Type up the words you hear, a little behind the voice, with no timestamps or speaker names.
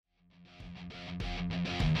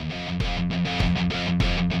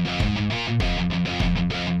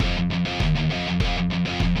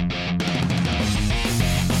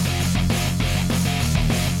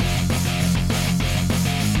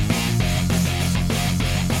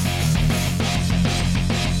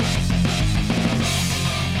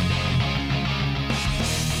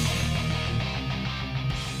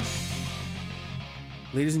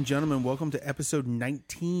Ladies and gentlemen, welcome to episode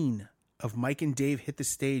 19 of Mike and Dave Hit the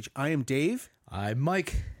Stage. I am Dave. I'm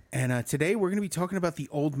Mike. And today we're going to be talking about the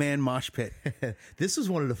old man mosh pit. This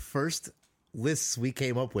was one of the first lists we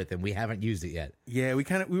came up with, and we haven't used it yet. Yeah, we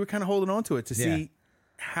were kind of holding on to it to see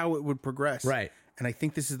how it would progress. Right. And I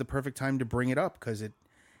think this is the perfect time to bring it up because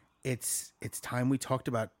it's time we talked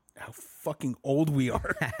about how fucking old we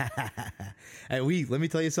are. And let me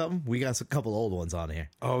tell you something. We got a couple old ones on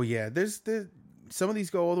here. Oh yeah, some of these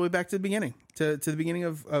go all the way back to the beginning, to the beginning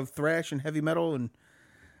of thrash and heavy metal, and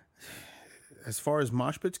as far as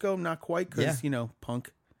mosh pits go, not quite because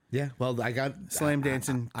punk. Yeah, well, I got slam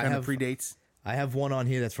dancing kind of predates. I have one on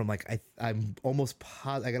here that's from I'm almost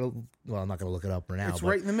positive. I'm not gonna look it up right now. It's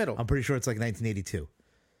right in the middle. I'm pretty sure it's like 1982.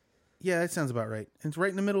 Yeah, that sounds about right. It's right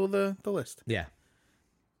in the middle of the list. Yeah.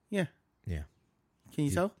 Yeah. Yeah. Can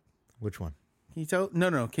you tell? Which one? Can you tell?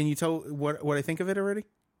 No. Can you tell what I think of it already?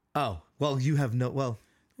 Oh, well, you have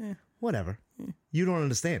whatever. You don't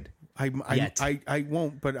understand. I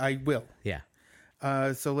won't, but I will. Yeah.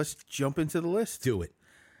 So let's jump into the list. Do it.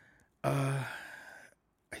 I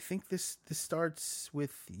think this starts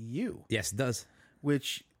with you. Yes, it does.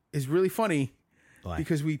 Which is really funny. Why?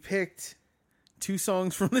 Because we picked two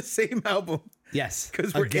songs from the same album. Yes.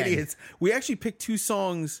 Because we're idiots. We actually picked two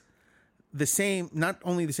songs not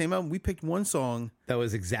only the same album, we picked one song that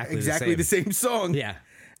was exactly the same song. Yeah.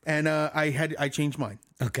 And I changed mine.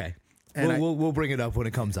 Okay. And we'll bring it up when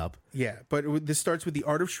it comes up. Yeah, but this starts with The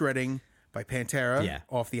Art of Shredding by Pantera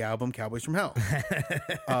off the album Cowboys from Hell.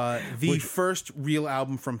 The first real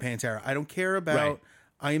album from Pantera. I don't care about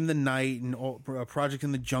I Am the Night and Project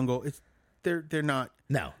in the Jungle. They're not.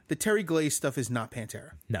 No. The Terry Glaze stuff is not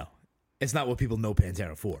Pantera. No. It's not what people know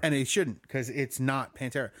Pantera for. And it shouldn't, because it's not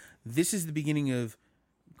Pantera. This is the beginning of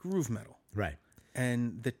groove metal. Right.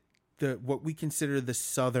 And the what we consider the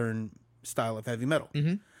southern style of heavy metal.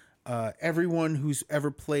 Mm-hmm. Everyone who's ever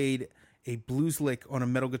played a blues lick on a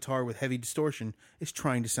metal guitar with heavy distortion is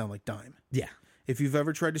trying to sound like Dime. Yeah. If you've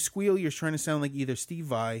ever tried to squeal, you're trying to sound like either Steve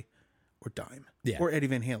Vai or Dime. Yeah. Or Eddie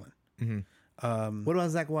Van Halen. Mm-hmm. What about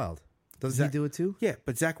Zakk Wylde? Doesn't he do it too? Yeah,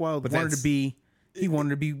 but Zakk Wylde wanted to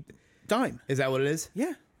be Dime. Is that what it is?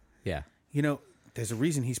 Yeah. Yeah. There's a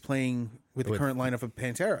reason he's playing with the current lineup of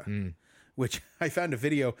Pantera. Which I found a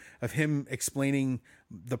video of him explaining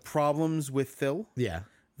the problems with Phil. Yeah.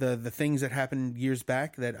 The things that happened years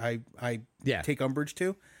back that I take umbrage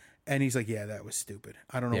to. And he's like, yeah, that was stupid.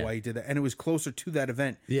 I don't know why he did that. And it was closer to that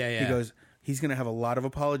event. Yeah. He goes, he's going to have a lot of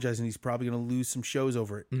apologizing. He's probably going to lose some shows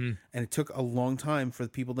over it. Mm-hmm. And it took a long time for the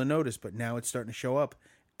people to notice, but now it's starting to show up.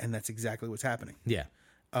 And that's exactly what's happening. Yeah.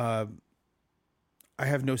 I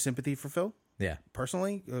have no sympathy for Phil. Yeah.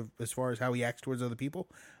 Personally, as far as how he acts towards other people,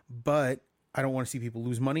 but I don't want to see people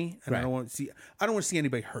lose money, and I don't want to see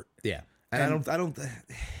anybody hurt. Yeah, and I don't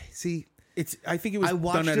see. I think it was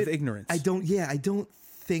done out of ignorance. I don't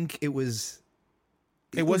think it was.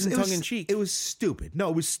 It wasn't tongue in cheek. It was stupid. No,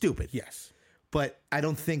 it was stupid. Yes, but I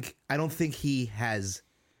don't think he has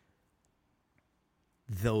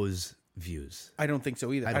those views. I don't think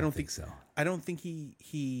so either. I don't think so. I don't think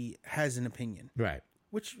he has an opinion. Right.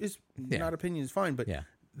 Which is not opinion is fine, but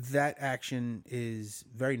that action is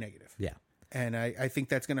very negative. Yeah. And I think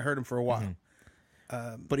that's going to hurt him for a while.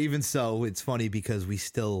 Mm-hmm. But even so, it's funny because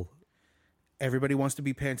everybody wants to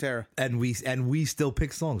be Pantera, and we still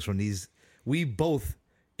pick songs from these. We both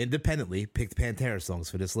independently picked Pantera songs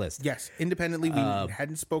for this list. Yes, independently, we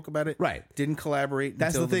hadn't spoke about it. Right, didn't collaborate.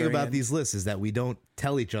 That's until the thing about end. these lists is that we don't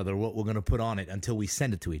tell each other what we're going to put on it until we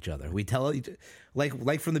send it to each other. We tell each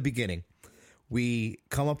like from the beginning. We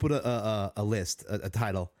come up with a list, a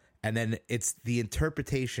title, and then it's the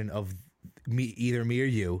interpretation of either me or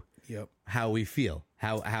you, how we feel,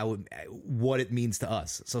 how what it means to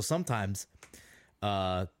us. So sometimes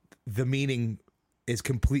the meaning is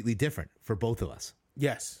completely different for both of us.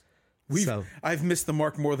 Yes. I've missed the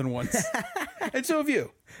mark more than once. And so have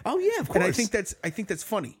you. Oh yeah, of course. And I think that's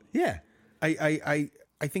funny. Yeah. I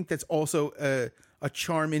think that's also a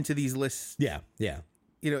charm into these lists. Yeah. Yeah.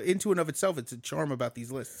 Into and of itself, it's a charm about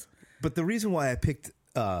these lists. But the reason why I picked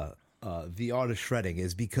The Art of Shredding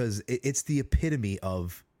is because it's the epitome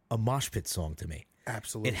of a mosh pit song to me.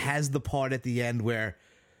 Absolutely. It has the part at the end where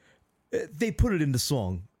they put it in the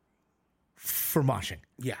song for moshing.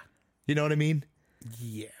 Yeah. You know what I mean?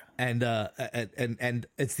 Yeah. And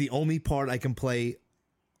it's the only part I can play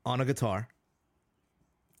on a guitar.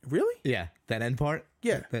 Really? Yeah. That end part?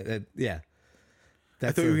 Yeah. Yeah.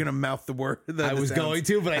 I thought you were going to mouth the word. I was going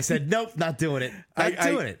to, but I said, nope, not doing it. Not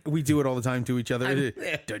doing it. We do it all the time to each other.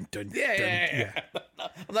 Dun, dun, yeah.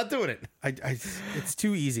 I'm not doing it. It's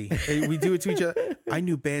too easy. We do it to each other. I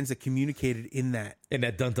knew bands that communicated in that. In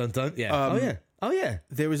that dun dun dun. Yeah. Oh yeah.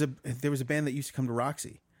 There was a band that used to come to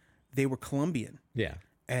Roxy. They were Colombian. Yeah.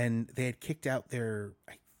 And they had kicked out their,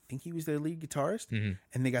 I think he was their lead guitarist,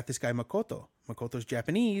 and they got this guy Makoto. Makoto's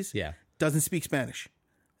Japanese. Yeah. Doesn't speak Spanish.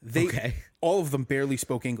 All of them barely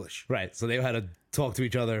spoke English. Right. So they had to talk to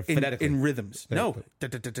each other phonetically. In rhyths. No.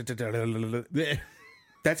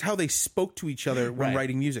 That's how they spoke to each other when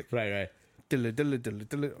writing music. Right.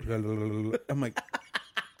 I'm like,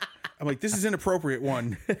 this is inappropriate.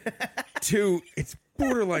 1, 2, it's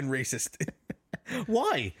borderline racist.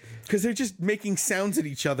 Why? Because they're just making sounds at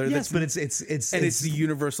each other. Yes, but it's the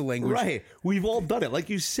universal language. Right. We've all done it, like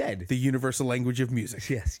you said. The universal language of music.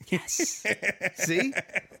 Yes. See?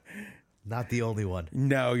 Not the only one.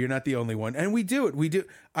 No, you're not the only one. And we do it.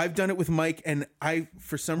 I've done it with Mike, and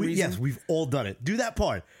for some reason... Yes, we've all done it. Do that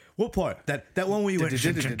part. What part? That one where you went...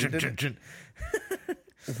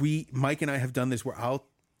 Mike and I have done this where I'll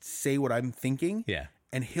say what I'm thinking. Yeah.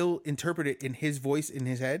 And he'll interpret it in his voice, in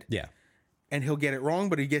his head. Yeah. And he'll get it wrong,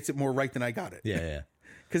 but he gets it more right than I got it. Yeah.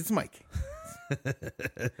 Because it's Mike.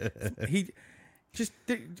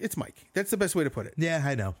 It's Mike. That's the best way to put it. Yeah,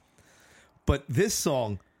 I know. But this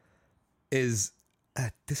song is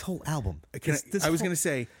this whole album. I was going to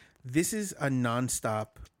say, this is a nonstop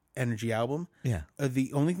energy album. Yeah.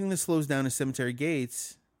 The only thing that slows down is Cemetery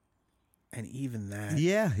Gates, and even that.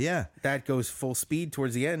 Yeah. That goes full speed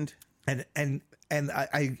towards the end. And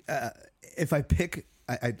I if I pick.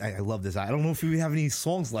 I love this. I don't know if we have any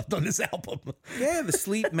songs left on this album. Yeah, The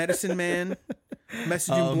Sleep, Medicine Man,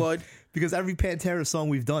 Message in Blood. Because every Pantera song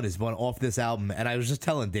we've done is one off this album. And I was just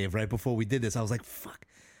telling Dave right before we did this, I was like, fuck.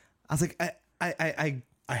 I was like, I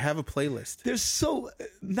have a playlist. There's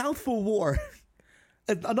Mouth for War.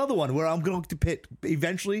 Another one where I'm going to pit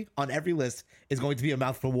eventually on every list is going to be a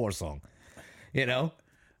Mouth for War song. You know?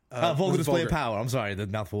 Vulgar Display of Power. I'm sorry, the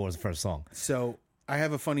Mouth for War is the first song. So I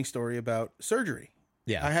have a funny story about surgery.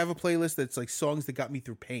 Yeah. I have a playlist that's like songs that got me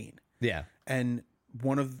through pain. Yeah. And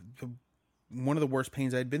one of the worst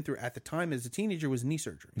pains I'd been through at the time as a teenager was knee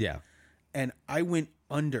surgery. Yeah. And I went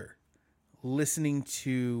under listening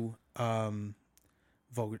to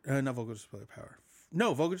Vulgar Display of Power.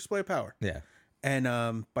 No, Vulgar Display of Power. Yeah.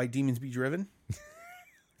 And by Demons Be Driven.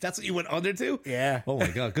 That's what you went under to? Yeah. Oh my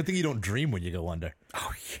God. Good thing you don't dream when you go under.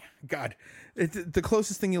 Oh yeah. God. The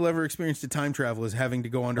closest thing you'll ever experience to time travel is having to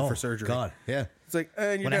go under for surgery. God, yeah. It's like,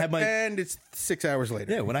 and it's 6 hours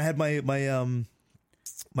later. Yeah, when I had my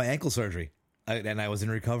ankle surgery, and I was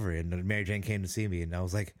in recovery, and Mary Jane came to see me, and I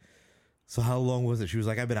was like, so how long was it? She was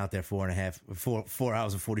like, I've been out there 4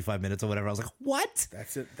 hours and 45 minutes or whatever. I was like, what?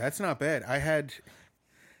 That's it. That's not bad.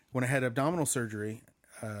 When I had abdominal surgery,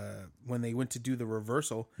 when they went to do the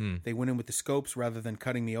reversal, they went in with the scopes rather than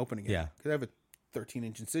cutting me open again. Yeah. Because I have a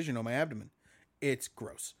 13-inch incision on my abdomen. It's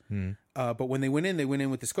gross. But when they went in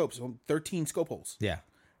with the scopes, 13 scope holes. Yeah.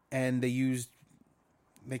 And they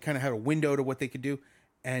kind of had a window to what they could do.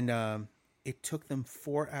 And it took them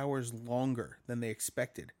 4 hours longer than they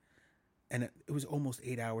expected. And it was almost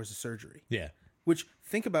 8 hours of surgery. Yeah. Which,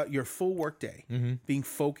 think about your full workday being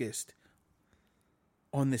focused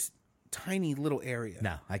on this tiny little area.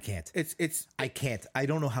 No, I can't. I can't. I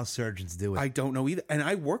don't know how surgeons do it. I don't know either. And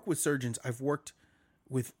I work with surgeons. I've worked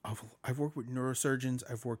with neurosurgeons.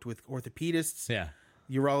 I've worked with orthopedists. Yeah.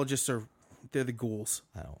 Urologists they're the ghouls.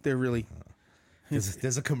 They're really.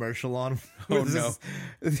 There's a commercial on. Oh no!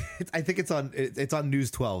 I think it's on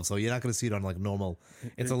News 12, so you're not going to see it on like normal.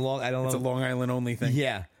 It's a Long Island only thing.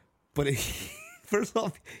 Yeah, but first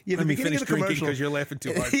off, let me finish drinking because you're laughing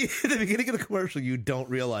too hard. At the beginning of the commercial, you don't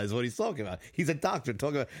realize what he's talking about. He's a doctor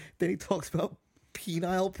talking about. Then he talks about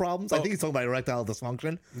penile problems. I think he's talking about erectile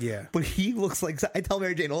dysfunction. Yeah. But he looks like, I tell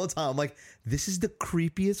Mary Jane all the time, I'm like, this is the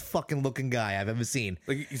creepiest fucking looking guy I've ever seen.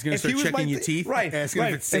 Like he's going to start checking your teeth. Right. Asking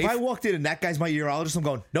if it's safe. If I walked in and that guy's my urologist, I'm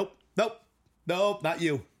going, nope, not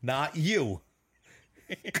you. Not you.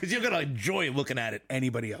 Because you're going to enjoy looking at it.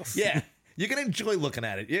 Anybody else. Yeah. You're going to enjoy looking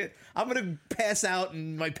at it. Yeah. I'm going to pass out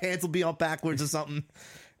and my pants will be on backwards or something.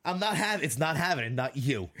 It's not having it, not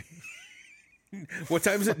you. What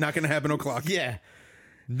time is it? Not going to happen o'clock. Yeah.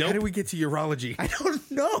 Nope. How did we get to urology? I don't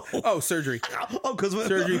know. Oh, surgery. Because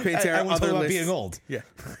surgery, Pantera, I was talking about being old. Yeah.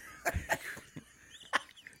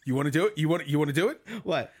 You want to do it? You want to do it?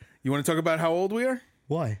 What? You want to talk about how old we are?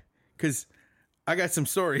 Why? Because I got some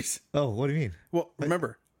stories. Oh, what do you mean? Well,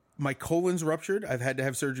 remember, my colon's ruptured. I've had to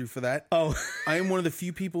have surgery for that. Oh. I am one of the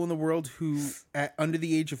few people in the world who, under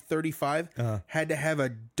the age of 35, had to have a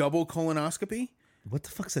double colonoscopy What the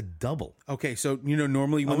fuck's a double? Okay, so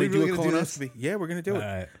normally when we they do really a gonna do this? colonoscopy, yeah, we're gonna do it.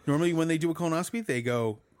 All right. Normally when they do a colonoscopy, they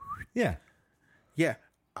go, Yeah. yeah.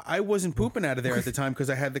 I wasn't pooping out of there at the time because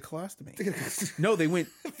I had the colostomy. No, they went.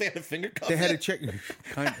 They had a finger cuff. They had to check.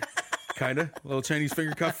 Kind of. Little Chinese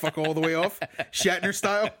finger cuff, fuck all the way off. Shatner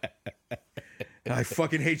style. I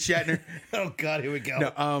fucking hate Shatner. Oh, God, here we go.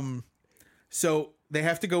 No, so they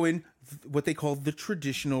have to go in what they call the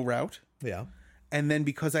traditional route. Yeah. And then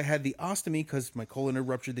because I had the ostomy, because my colon had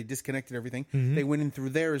ruptured, they disconnected everything. They went in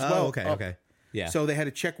through there as well. Okay, okay. Yeah. So they had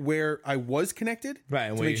to check where I was connected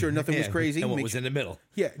Right, to make sure nothing was crazy. And what make was in the middle.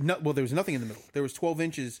 Yeah, well, there was nothing in the middle. There was 12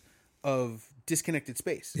 inches of disconnected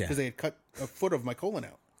space because they had cut a foot of my colon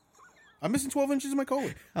out. I'm missing 12 inches of my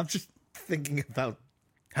colon. I'm just thinking about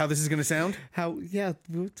how this is going to sound. We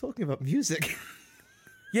were talking about music.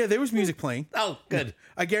 Yeah, there was music playing. Oh, good.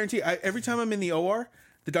 I guarantee every time I'm in the OR,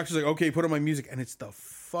 the doctor's like, okay, put on my music. And it's the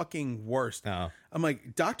fucking worst. Oh. I'm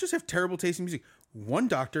like, doctors have terrible taste in music. One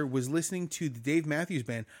doctor was listening to the Dave Matthews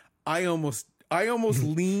Band. I almost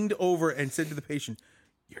leaned over and said to the patient,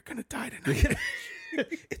 "You're gonna die tonight."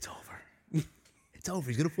 It's over. It's over.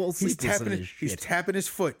 He's gonna fall asleep. He's tapping his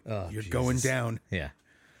foot. Oh, You're going down. Yeah.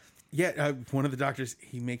 Yeah. One of the doctors,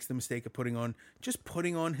 he makes the mistake of putting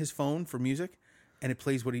on his phone for music, and it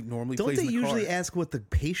plays what he normally plays. Don't in they the usually car. ask what the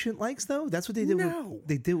patient likes though? That's what they did. No.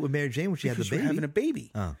 They did with Mary Jane when she had the baby. Having a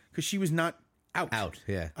baby. Oh. Because she was not out. Out.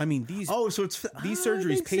 Yeah. I mean these. So it's these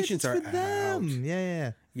surgeries. Patients are for them. out.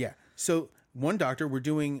 Yeah. Yeah. So one doctor, we're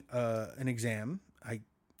doing an exam.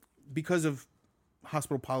 Because of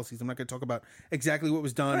hospital policies, I'm not going to talk about exactly what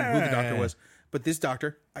was done and who the doctor was. But this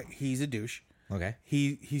doctor, he's a douche. Okay.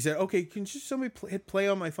 He said, "Okay, can just somebody hit play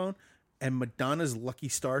on my phone?" And Madonna's Lucky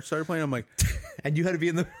Star started playing. I'm like, and you had to be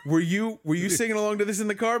in the. Were you singing along to this in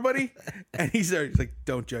the car, buddy? And he's like,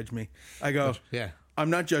 "Don't judge me." I go, "Yeah, I'm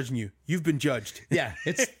not judging you. You've been judged." Yeah,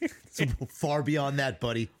 it's far beyond that,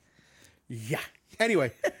 buddy. Yeah.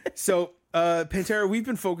 Anyway, so Pantera, we've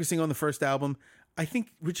been focusing on the first album. I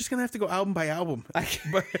think we're just gonna have to go album by album.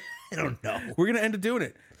 But I don't know. We're gonna end up doing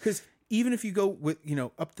it because even if you go with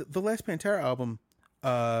up to the last Pantera album,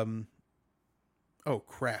 oh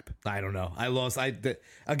crap! I don't know. I lost.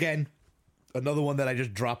 Again, another one that I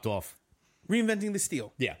just dropped off. Reinventing the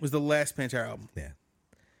Steel. Yeah, was the last Pantera album. Yeah,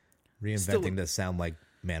 Reinventing the Sound Like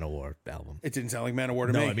Manowar album. It didn't sound like Manowar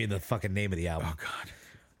to me. No, I mean the fucking name of the album. Oh God.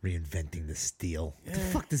 Reinventing the Steel. What the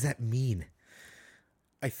fuck does that mean?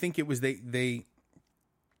 I think it was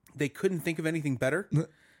they couldn't think of anything better,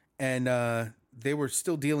 and they were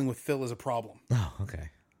still dealing with Phil as a problem. Oh, okay.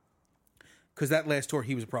 Because that last tour,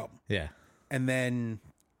 he was a problem. Yeah. And then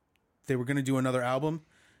they were going to do another album.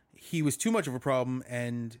 He was too much of a problem,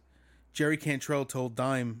 and Jerry Cantrell told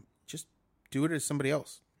Dime, just do it as somebody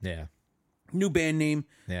else. Yeah. New band name.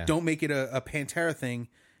 Yeah. Don't make it a Pantera thing.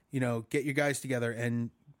 Get your guys together and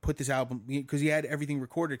put this album, because he had everything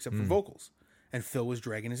recorded except for vocals. And Phil was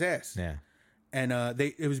dragging his ass. Yeah. And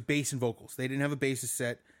it was bass and vocals. They didn't have a bassist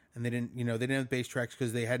set, and they didn't have bass tracks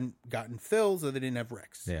because they hadn't gotten Phil, so they didn't have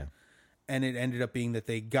Rex. Yeah. And it ended up being that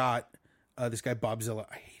they got this guy Bob Zilla.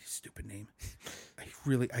 I hate his stupid name.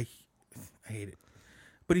 I hate it.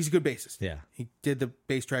 But he's a good bassist. Yeah. He did the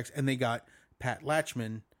bass tracks, and they got Pat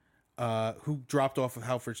Latchman, who dropped off of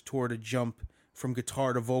Halford's tour to jump from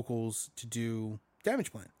guitar to vocals to do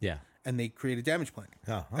Damage Plan. Yeah. And they created Damage Plan.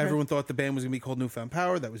 Oh, okay. Everyone thought the band was going to be called Newfound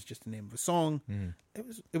Power. That was just the name of a song.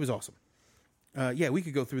 It was awesome. We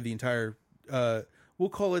could go through the entire. We'll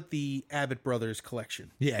call it the Abbott Brothers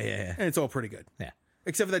collection. Yeah. And it's all pretty good. Yeah.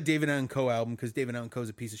 Except for that David Allen Coe album, because David Allen Coe is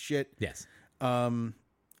a piece of shit. Yes.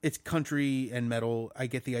 It's country and metal. I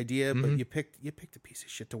get the idea, but you picked a piece of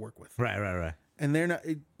shit to work with. Right. And they're not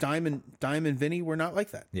Dime and Vinny were not like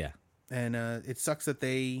that. Yeah. And it sucks that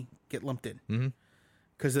they get lumped in.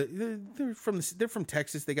 Because they're from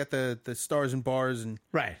Texas. They got the stars and bars and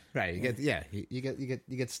right. You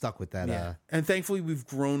get stuck with that. Yeah. And thankfully we've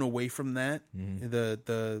grown away from that.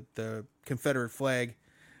 The Confederate flag.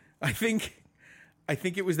 I think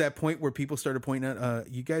it was that point where people started pointing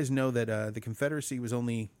out. You guys know that the Confederacy was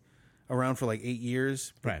only around for like 8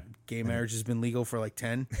 years. Right. Gay marriage has been legal for like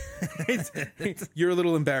 10. You're a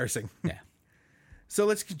little embarrassing. Yeah. So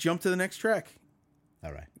let's jump to the next track.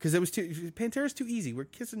 All right. Because Pantera's too easy. We're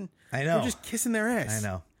kissing. I know. We're just kissing their ass. I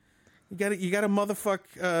know. You got to motherfuck.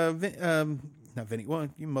 Not Vinny. Well,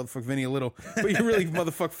 you motherfuck Vinny a little, but you really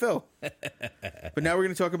motherfuck Phil. But now we're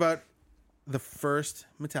going to talk about the first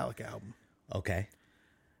Metallica album. Okay.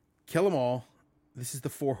 Kill 'Em All. This is the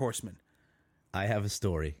Four Horsemen. I have a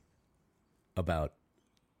story about.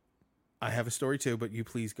 I have a story too, but you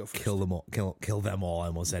please go first. Kill them all. Kill them all. I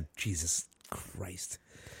almost said, Jesus Christ.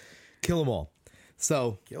 Kill 'Em All.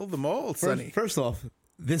 So kill them all, Sonny. First off,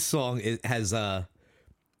 this song has a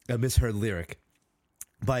misheard lyric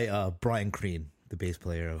by Brian Crean, the bass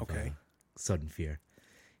player of Sudden Fear.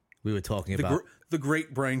 We were talking about the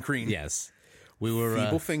great Brian Crean. Yes, we were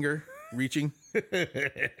feeble finger reaching.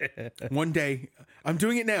 One day, I'm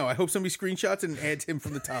doing it now. I hope somebody screenshots and adds him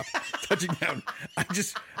from the top, touching down.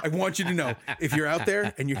 I want you to know, if you're out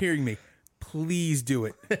there and you're hearing me, please do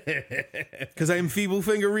it, because I am feeble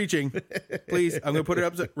finger reaching. Please, I'm going to put it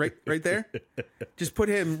up right there. Just put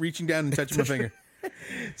him reaching down and touching my finger.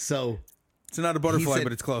 So it's not a butterfly,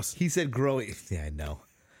 but it's close. He said growing. Yeah, I know.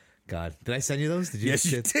 God, did I send you those? Did you? Yes,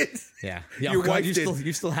 you did. Yeah. Your wife did.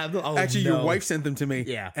 You still have them? Oh, actually, no. Your wife sent them to me.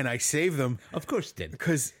 Yeah. And I saved them. Of course you did.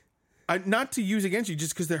 Because, not to use against you,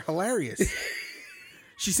 just because they're hilarious.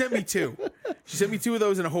 She sent me 2. She sent me 2 of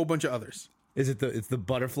those and a whole bunch of others. Is it it's the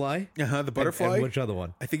butterfly? The butterfly. And which other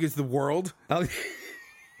one? I think it's the world. Oh.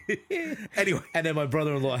 Anyway. And then my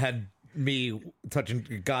brother-in-law had me touching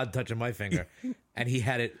my finger, and he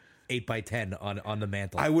had it 8x10 on the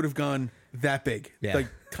mantle. I would have gone that big. Yeah. Like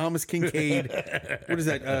Thomas Kincaid. What is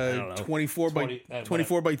that? 24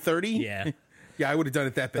 by 30? Yeah. Yeah, I would have done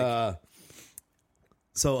it that big.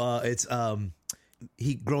 It's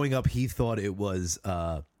he growing up, he thought it was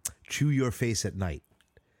Chew Your Face at Night.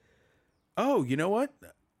 Oh, you know what?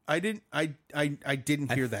 I didn't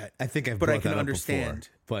hear that. I think but I can understand.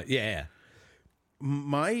 Before. But yeah.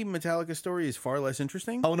 My Metallica story is far less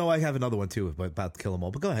interesting. Oh no, I have another one too about Kill 'Em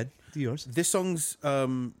All. But go ahead, do yours. This song's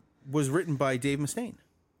was written by Dave Mustaine.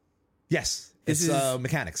 Yes, this is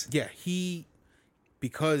Mechanics. Yeah,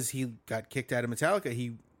 because he got kicked out of Metallica,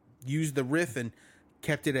 he used the riff and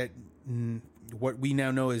kept it at what we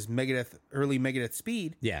now know as early Megadeth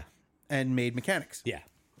speed. Yeah, and made Mechanics. Yeah,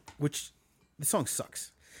 which the song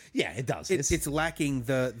sucks. Yeah, it does. It's lacking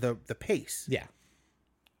the pace. Yeah.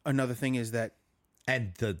 Another thing is that.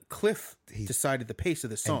 And Cliff decided the pace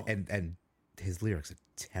of the song. And his lyrics are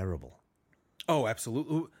terrible. Oh,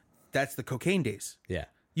 absolutely. That's the cocaine days. Yeah.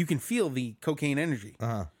 You can feel the cocaine energy.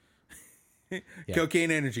 Uh-huh. Yeah.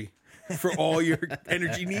 Cocaine energy for all your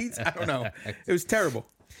energy needs. I don't know. It was terrible.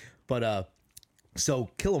 But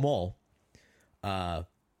so Kill 'Em All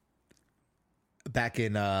back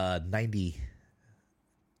in 90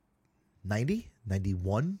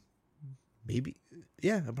 91 maybe.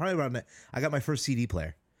 Yeah, probably around that. I got my first CD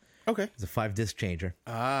player. Okay. It's a 5-disc changer.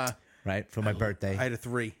 Right, for my birthday. I had a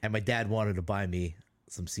 3. And my dad wanted to buy me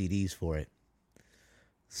some CDs for it.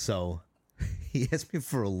 So he asked me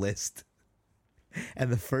for a list.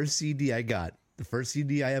 And the first CD I got, the first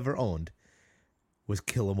CD I ever owned, was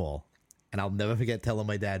Kill 'Em All. And I'll never forget telling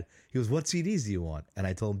my dad, he goes, "What CDs do you want?" And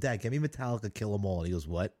I told him, "Dad, give me Metallica Kill 'Em All." And he goes,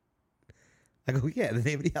 "What?" I go, "Yeah, the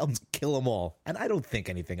name of the album's Kill 'Em All." And I don't think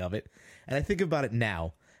anything of it. And I think about it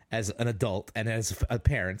now as an adult and as a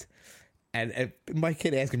parent. And if my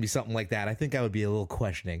kid asking me something like that, I think I would be a little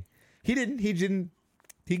questioning. He didn't.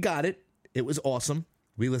 He got it. It was awesome.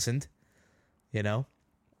 We listened. You know?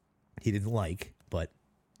 He didn't but...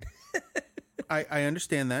 I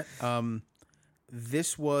understand that.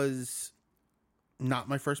 This was not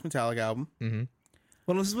my first Metallica album. Mm-hmm.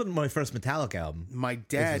 Well, this wasn't my first Metallica album. My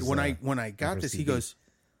dad, when I got this, he goes,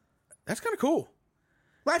 "That's kind of cool."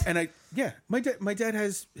 What? And my dad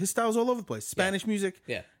has his styles all over the place. Spanish music,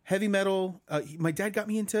 heavy metal. My dad got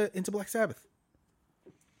me into Black Sabbath.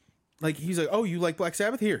 Like, he's like, "Oh, you like Black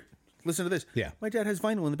Sabbath? Here, listen to this." Yeah. My dad has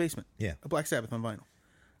vinyl in the basement. Yeah. A Black Sabbath on vinyl.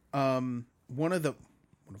 One of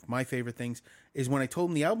my favorite things is when I told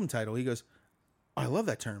him the album title, he goes, "Oh, I love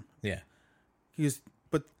that term." Yeah. He goes,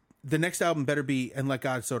 "But the next album better be And Let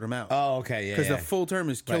God Sort 'Em Out." Oh, okay, yeah. Because the full term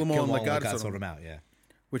is Kill 'Em All and Let God Sort 'Em Out, yeah.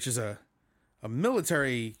 Which is a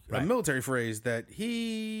military phrase that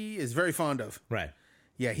he is very fond of. Right.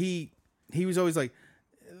 Yeah, he was always like,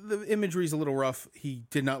 the imagery's a little rough. He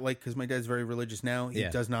did not like, because my dad's very religious now, he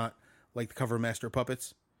does not like the cover of Master of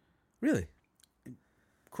Puppets. Really?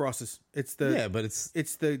 Crosses. It's the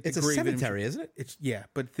it's a cemetery, isn't it? It's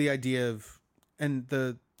but the idea of, and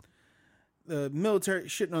the military,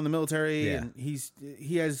 shitting on the military, and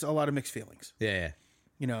he has a lot of mixed feelings. Yeah.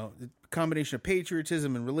 You know, the combination of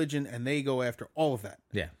patriotism and religion, and they go after all of that.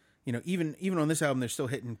 Yeah. You know, even on this album, they're still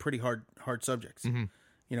hitting pretty hard subjects. Mm-hmm.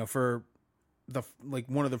 You know, for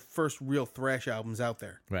one of the first real thrash albums out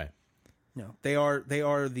there. Right. You know, they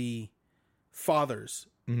are the fathers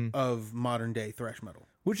of modern day thrash metal.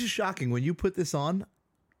 Which is shocking. When you put this on,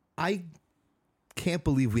 I can't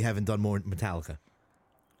believe we haven't done more Metallica.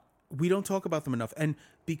 We don't talk about them enough. And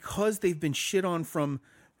because they've been shit on from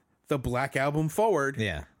the Black Album forward,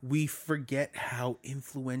 we forget how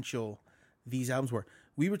influential these albums were.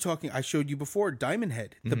 we were talking. I showed you before Diamond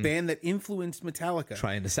Head, the band that influenced Metallica,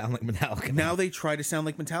 trying to sound like Metallica. Now they try to sound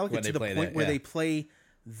like Metallica to the point where they play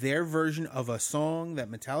their version of a song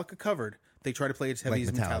that Metallica covered. They try to play it as heavy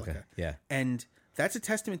as Metallica. Yeah, and that's a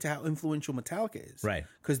testament to how influential Metallica is. Right.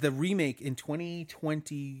 Because the remake in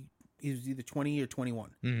 2020 is either 20 or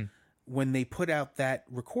 21. When they put out that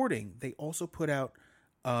recording, they also put out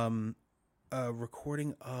a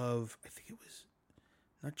recording of, I think it was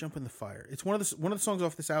not Jump in the Fire. It's one of the songs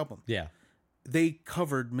off this album. Yeah. They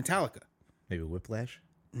covered Metallica. Maybe Whiplash?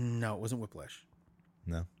 No, it wasn't Whiplash.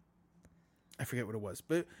 No. I forget what it was.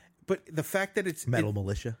 But the fact that it's Metal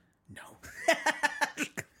Militia? No.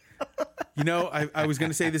 You know, I was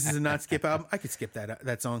going to say this is a not skip album. I could skip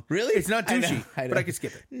that song. Really? It's not douchey, but I could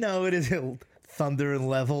skip it. No, it is Thunder and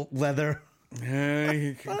Leather. Thunder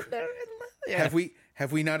and Leather. Yeah.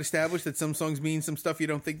 Have we not established that some songs mean some stuff you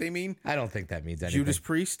don't think they mean? I don't think that means anything. Judas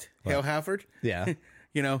Priest, what? Hail Halford. Yeah.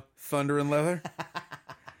 You know, Thunder and Leather.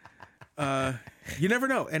 You never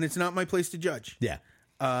know, and it's not my place to judge. Yeah.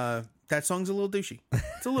 That song's a little douchey.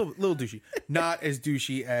 It's a little douchey. Not as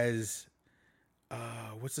douchey as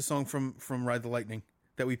what's the song from Ride the Lightning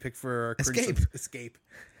that we picked for our Escape.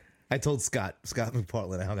 I told Scott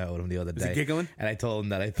McPartland, I hung out with him the other day. Was he giggling? And I told him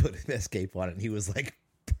that I put Escape on it, and he was like,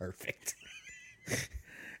 perfect.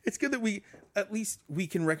 It's good that we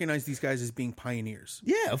can recognize these guys as being pioneers.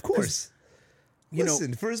 Yeah, of course.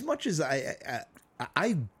 Listen, for as much as Metallica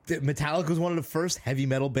was one of the first heavy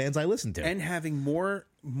metal bands I listened to. And having more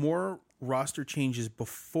roster changes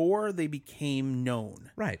before they became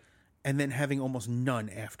known. Right. And then having almost none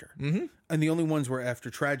after. Mm-hmm. And the only ones were after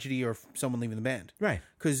tragedy or someone leaving the band. Right.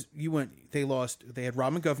 Because they had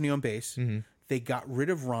Rob McGovney on bass. Mm-hmm. They got rid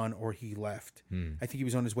of Ron or he left. Mm. I think he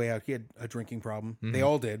was on his way out. He had a drinking problem. Mm-hmm. They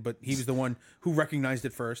all did, but he was the one who recognized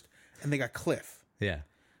it first. And they got Cliff. Yeah.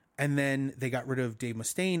 And then they got rid of Dave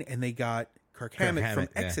Mustaine and they got Kirk Hammett from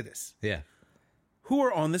Exodus. Yeah. Who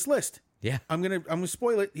are on this list. Yeah. I'm gonna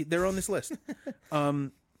spoil it. They're on this list.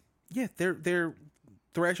 Yeah, they're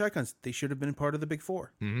thrash icons. They should have been part of the Big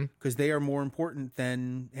Four because they are more important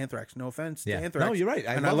than Anthrax. No offense to Anthrax. No, you're right.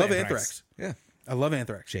 I love Anthrax. Yeah. I love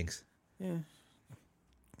Anthrax. Jinx. Yeah.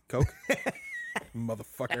 Coke?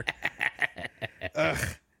 Motherfucker.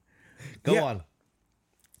 Go on.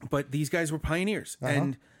 But these guys were pioneers.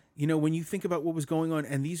 And, you know, when you think about what was going on,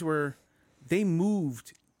 and they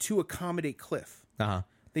moved to accommodate Cliff.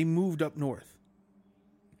 They moved up north.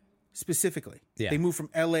 Specifically. Yeah. They moved from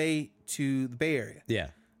L.A. to the Bay Area. Yeah.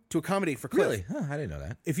 To accommodate for Cliff. Really? Huh, I didn't know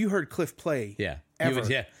that. If you heard Cliff play. Yeah.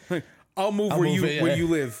 Ever. I'll move where you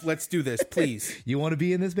live. Let's do this, please. You want to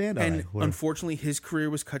be in this band? And unfortunately, his career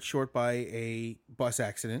was cut short by a bus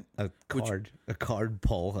accident. A card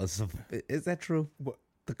pull. Is that true? What?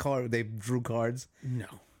 The car, they drew cards? No.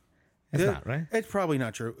 That's not right. It's probably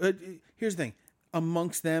not true. Here's the thing.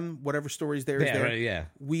 Amongst them, whatever stories there is there, right,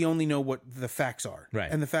 we only know what the facts are.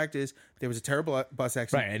 Right. And the fact is, there was a terrible bus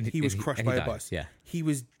accident. Right, and he was crushed by a bus. Yeah. He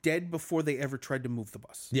was dead before they ever tried to move the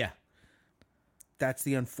bus. Yeah. That's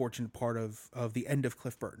the unfortunate part of the end of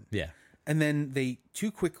Cliff Burton. Yeah. And then they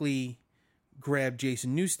too quickly grabbed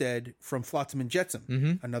Jason Newsted from Flotsam and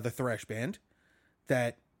Jetsam, another thrash band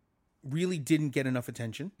that really didn't get enough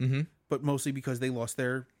attention, but mostly because they lost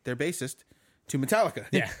their bassist to Metallica.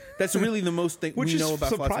 Yeah. That's really the most thing we know about Flotsam. Which is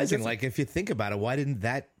surprising. Flotsam. Like, if you think about it, why didn't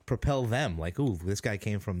that propel them? Like, ooh, this guy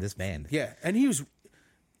came from this band. Yeah. And he was...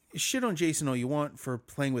 Shit on Jason all you want for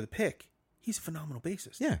playing with a pick. He's a phenomenal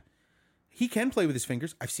bassist. Yeah. He can play with his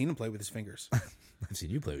fingers. I've seen him play with his fingers. I've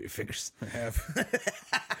seen you play with your fingers. I have.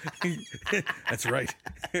 That's right.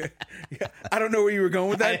 Yeah. I don't know where you were going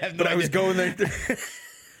with that, but I was going there.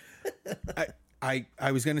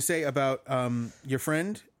 I was going to say about your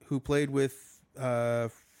friend who played with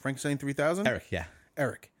Frankenstein 3000. Eric, yeah.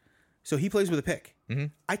 Eric. So he plays with a pick. Mm-hmm.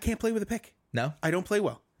 I can't play with a pick. No? I don't play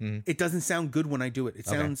well. Mm-hmm. It doesn't sound good when I do it. It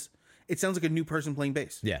sounds like a new person playing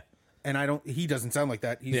bass. Yeah. And he doesn't sound like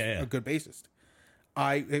that. He's a good bassist.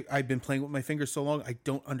 I've been playing with my fingers so long, I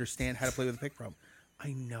don't understand how to play with a pick problem.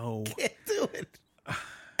 I know. Can't do it.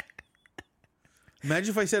 Imagine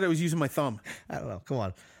if I said I was using my thumb. I don't know. Come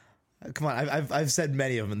on. I've said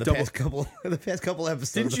many of them in the past couple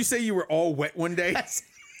episodes. Didn't you say you were all wet one day?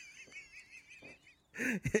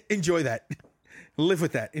 Enjoy that. Live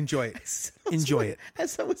with that. Enjoy it. Enjoy it.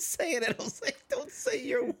 As I was saying it, I was like, don't say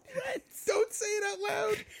you're wet. Don't say it out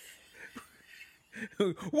loud.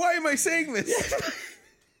 Why am I saying this?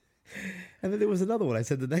 And then there was another one. I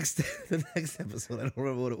said the next episode. I don't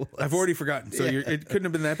remember what it was. I've already forgotten. So it couldn't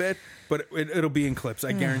have been that bad, but it'll be in clips.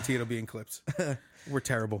 I guarantee it'll be in clips. We're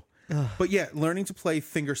terrible. But yeah, learning to play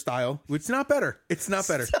finger style, which is not better. It's not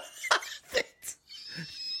better.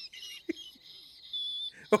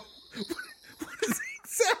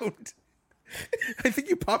 sound? I think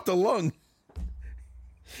you popped a lung.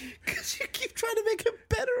 Because you keep trying to make it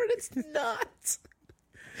better and it's not.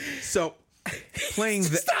 So playing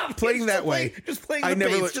that way. Just playing I the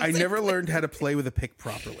bass. I never learned how to play with a pick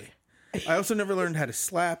properly. I also never learned how to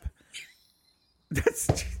slap.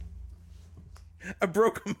 I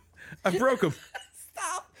broke him.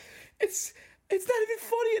 Stop. It's not even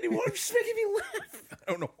funny anymore. It's just making me laugh.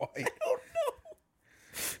 I don't know why. I don't know.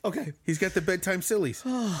 Okay. He's got the bedtime sillies.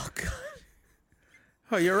 Oh, God.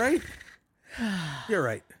 Oh, you all right? You're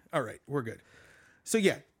right. All right. We're good. So,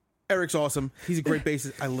 yeah. Eric's awesome. He's a great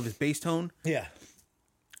bassist. I love his bass tone. Yeah.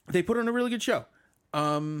 They put on a really good show.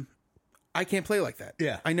 I can't play like that.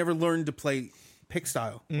 Yeah. I never learned to play pick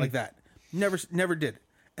style like that. Never did.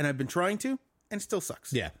 And I've been trying to, and it still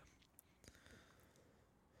sucks. Yeah.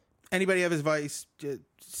 Anybody have advice?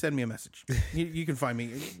 Send me a message. You can find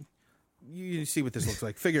me. You see what this looks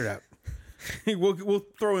like. Figure it out. We'll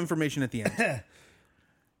throw information at the end.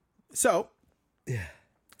 So, yeah,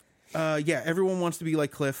 everyone wants to be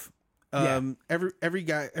like Cliff.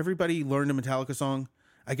 Everybody learned a Metallica song.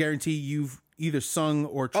 I guarantee you've either sung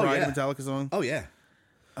or tried a Metallica song. Oh yeah.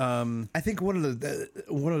 I think one of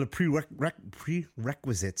the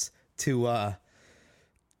prerequisites to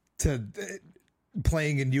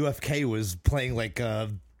playing in UFK was playing like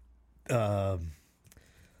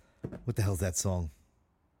what the hell's that song?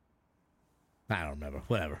 I don't remember.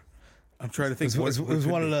 Whatever. I'm trying to think. It was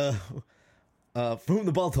one of the From Whom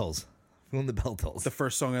the Bell Tolls. From Whom the Bell Tolls. The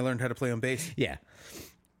first song I learned how to play on bass. Yeah.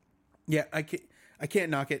 Yeah, I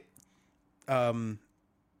can't knock it. I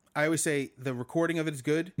always say the recording of it is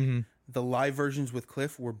good. Mm-hmm. The live versions with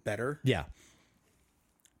Cliff were better. Yeah.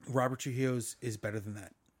 Robert Trujillo's is better than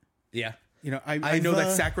that. Yeah. You know, I know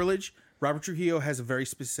that's sacrilege. Robert Trujillo has a very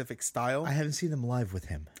specific style. I haven't seen them live with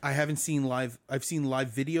him. I haven't seen live. I've seen live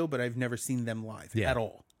video, but I've never seen them live at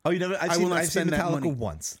all. Oh, you never? I've seen Metallica money.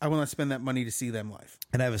 Once. I will not spend that money to see them live.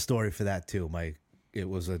 And I have a story for that too. It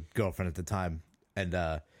was a girlfriend at the time, and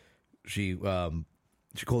she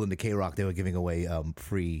called into K-Rock. They were giving away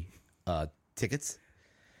free tickets.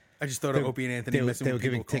 I just thought of Opie and Anthony. They were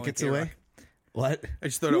giving tickets away. What? I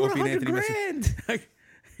just thought of Opie and Anthony. $100,000.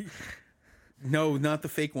 No, not the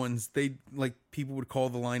fake ones. They people would call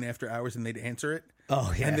the line after hours and they'd answer it.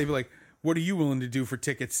 Oh yeah, and they'd be like, "What are you willing to do for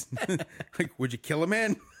tickets? Like, would you kill a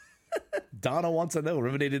man?" Donna wants to know.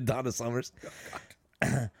 Ruminated Donna Summers.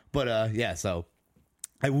 But yeah, so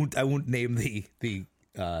I won't name the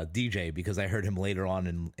DJ because I heard him later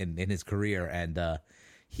on in his career, and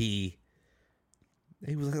he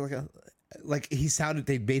was like he sounded.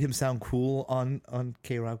 They made him sound cool on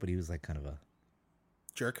K-Rock, but he was like kind of a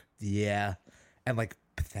jerk. Yeah, and like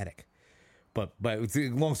pathetic. But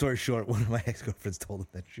long story short, one of my ex-girlfriends told him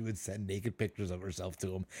that she would send naked pictures of herself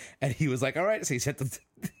to him, and he was like, "All right." So he sent the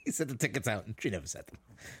tickets out, and she never sent them.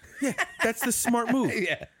 Yeah, that's the smart move.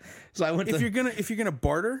 Yeah. So I went. If you're gonna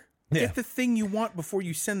barter, get the thing you want before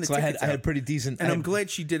you send the tickets. I had pretty decent, and I'm glad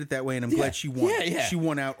she did it that way, and I'm glad she won. Yeah. She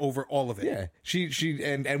won out over all of it. Yeah, she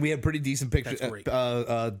and we had pretty decent pictures,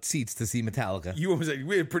 seats to see Metallica. You always like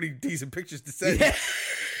we had pretty decent pictures to send. Yeah.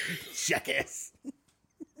 Jackass.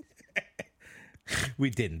 We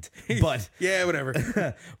didn't, but yeah, whatever.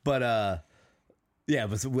 But yeah,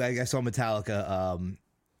 but I saw Metallica.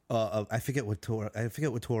 I forget what tour.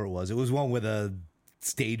 It was. It was one where the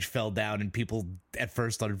stage fell down and people at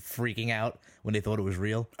first started freaking out when they thought it was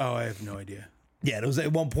real. Oh, I have no idea. Yeah, there was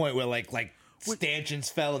at one point where like stanchions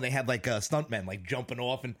fell and they had like stuntmen like jumping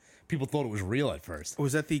off and people thought it was real at first.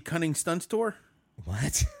 Was that the Cunning Stunts tour?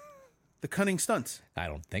 What? The Cunning Stunts. I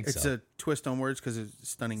don't think it's so. It's a twist on words because it's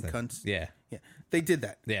stunning cunts. Yeah. Yeah. They did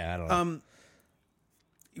that. Yeah, I don't know.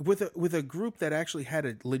 With a group that actually had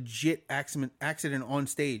a legit accident on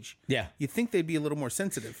stage. Yeah. You'd think they'd be a little more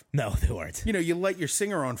sensitive. No, they weren't. You know, you light your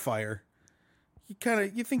singer on fire.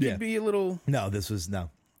 You think you'd be a little. No,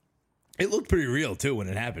 it looked pretty real too when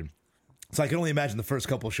it happened. So I can only imagine the first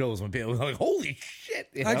couple shows when people were like, "Holy shit!"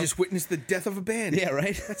 You know? I just witnessed the death of a band. Yeah,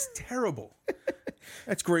 right. That's terrible.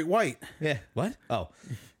 That's Great White. Yeah. What? Oh,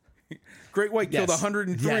 Great White killed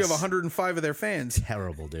 103 of 105 of their fans.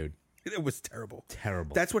 Terrible, dude. It was terrible.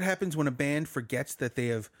 Terrible. That's what happens when a band forgets that they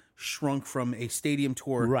have shrunk from a stadium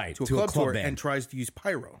tour to a club tour band. and tries to use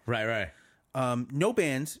pyro. Right. No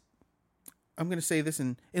bands. I'm going to say this,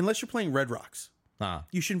 unless you're playing Red Rocks,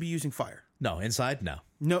 you shouldn't be using fire. No, inside, no.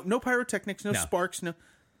 No pyrotechnics, no sparks, no.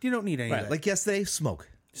 You don't need any of that. Like yesterday, smoke.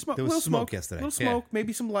 There was smoke yesterday. A little smoke,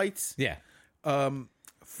 maybe some lights. Yeah.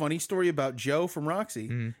 Funny story about Joe from Roxy.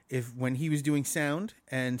 Mm-hmm. When he was doing sound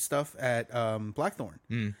and stuff at Blackthorn,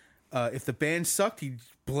 If the band sucked, he'd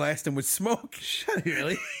blast them with smoke.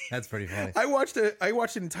 Really? That's pretty funny. I watched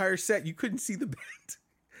an entire set. You couldn't see the band.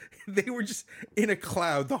 They were just in a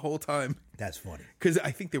cloud the whole time. That's funny. Because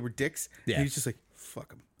I think they were dicks. Yeah. And he was just like, fuck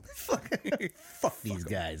them. Fuck these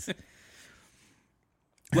guys.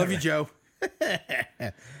 Love you, Joe.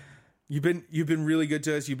 You've been really good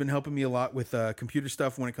to us. You've been helping me a lot with computer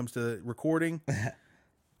stuff when it comes to recording.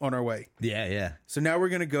 On our way. Yeah. So now we're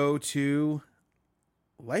going to go to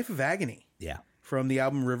Life of Agony. Yeah. From the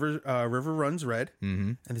album River Runs Red.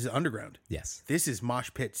 Mm-hmm. And this is Underground. Yes. This is Mosh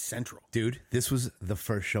Pit Central. Dude, this was the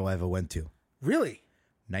first show I ever went to. Really?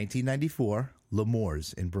 1994,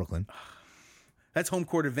 L'Amour's in Brooklyn. That's home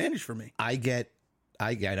court advantage for me. I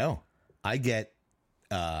know. I get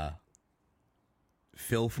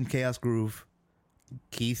Phil from Chaos Groove,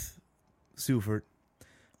 Keith Sufert,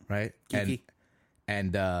 right? Kiki.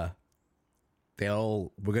 And we're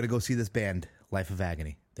going to go see this band, Life of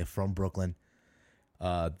Agony. They're from Brooklyn.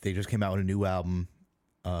 They just came out with a new album,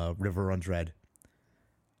 River Runs Red.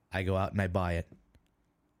 I go out and I buy it.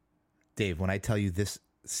 Dave, when I tell you this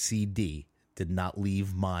CD did not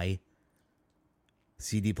leave my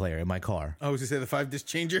CD player in my car. I was going to say the 5-disc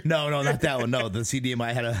changer? No, not that one. No, the CD in my,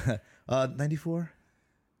 I had a 94.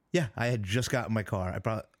 Yeah, I had just gotten my car.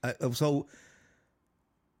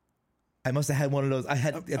 I must have had one of those.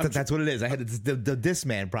 That's what it is. I had the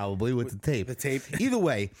Discman probably with the tape. The tape. Either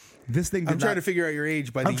way, this thing. I'm trying to figure out your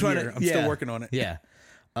age by the year. I'm still working on it. Yeah.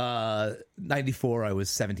 94. I was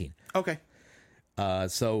 17. Okay.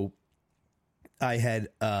 So I had.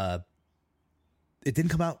 It didn't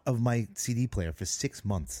come out of my CD player for 6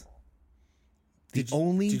 months. Did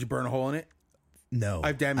you burn a hole in it? No,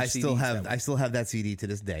 I've damaged. I still have that CD to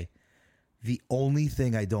this day. The only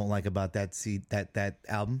thing I don't like about that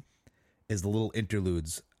album is the little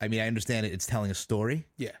interludes. I mean, I understand it's telling a story.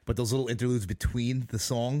 Yeah. But those little interludes between the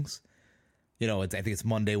songs, I think it's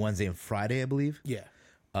Monday, Wednesday, and Friday, I believe. Yeah.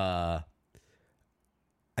 I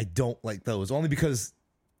don't like those, only because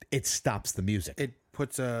it stops the music. It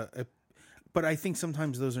puts but I think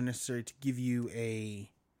sometimes those are necessary to give you a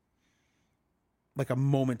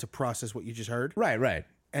moment to process what you just heard. Right.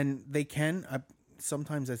 And they can.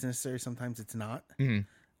 Sometimes that's necessary. Sometimes it's not.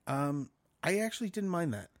 Mm-hmm. I actually didn't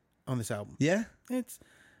mind that on this album. Yeah? It's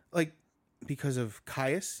because of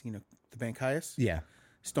Caius, the band Caius. Yeah.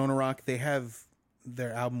 Stoner Rock, they have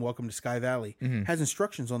their album Welcome to Sky Valley. Mm-hmm. Has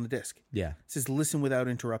instructions on the disc. Yeah. It says listen without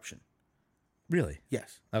interruption. Really?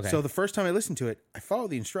 Yes. Okay. So the first time I listened to it, I followed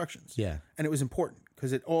the instructions. Yeah. And it was important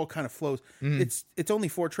because it all kind of flows. Mm-hmm. It's only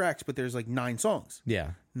 4 tracks, but there's 9 songs.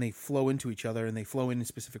 Yeah. And they flow into each other and they flow in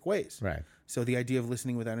specific ways. Right. So the idea of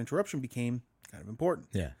listening without interruption became kind of important.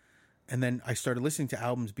 Yeah. And then I started listening to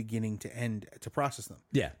albums beginning to end to process them.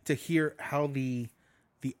 Yeah. To hear how the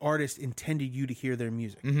artist intended you to hear their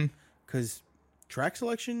music. Because track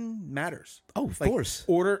selection matters. Oh, of course.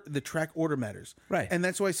 The track order matters. Right. And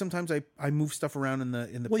that's why sometimes I move stuff around in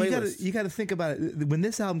the well, playlist. You got to think about it. When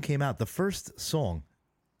this album came out, the first song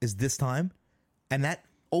is This Time, and that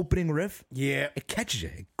opening riff, it catches you,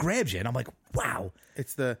 it grabs you, and I'm like, wow.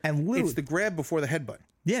 It's the grab before the headbutt.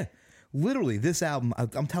 Yeah. Literally, this album,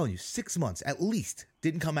 I'm telling you, 6 months at least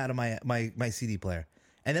didn't come out of my CD player.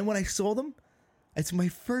 And then when I saw them, it's my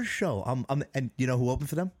first show. And you know who opened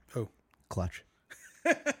for them? Who? Clutch.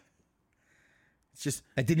 It's just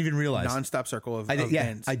I didn't even realize. Non-stop circle of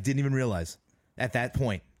bands. I didn't even realize at that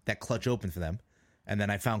point that Clutch opened for them. And then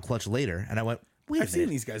I found Clutch later, and I went, wait a minute. I've seen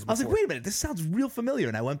these guys before. I was like, wait a minute, this sounds real familiar.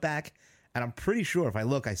 And I went back, and I'm pretty sure if I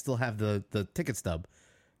look, I still have the ticket stub.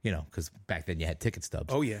 Because back then you had ticket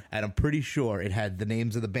stubs. Oh, yeah. And I'm pretty sure it had the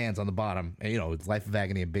names of the bands on the bottom. And, it's Life of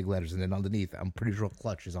Agony in big letters. And then underneath, I'm pretty sure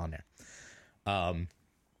Clutch is on there.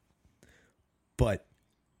 But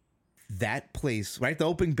that place, right? The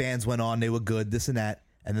opening bands went on. They were good, this and that.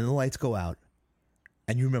 And then the lights go out.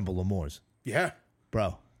 And you remember L'Amour's. Yeah.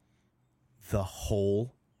 Bro, the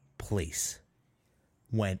whole place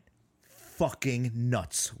went fucking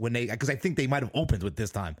nuts. Because I think they might have opened with This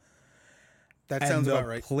Time. That sounds about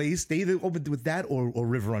right. Place, they either opened with that or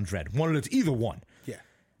River Runs Red. Either one. Yeah.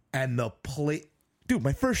 And the place, dude,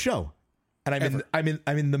 my first show, and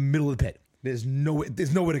I'm in the middle of the pit. There's nowhere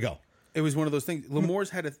to go. It was one of those things. L'Amour's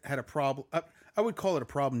had a problem. I would call it a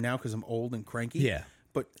problem now because I'm old and cranky. Yeah.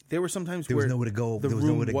 But there were sometimes there where was nowhere to go. There was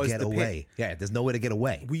nowhere to get away. Yeah, there's nowhere to get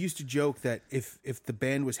away. We used to joke that if the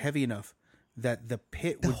band was heavy enough, that the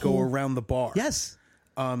pit would go around the bar. Yes.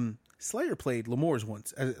 Slayer played L'Amour's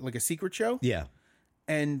once, like a secret show. Yeah.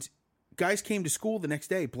 And guys came to school the next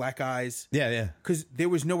day, black eyes. Yeah. Because there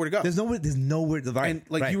was nowhere to go. There's nowhere to go. And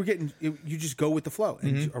you were getting, you just go with the flow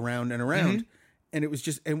and around and around. Mm-hmm. and it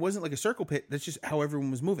wasn't like a circle pit. That's just how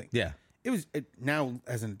everyone was moving. Yeah. Now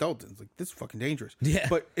as an adult, it's like, this is fucking dangerous. Yeah.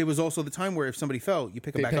 But it was also the time where if somebody fell, you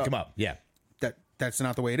pick them back up. Pick him up. Yeah. That's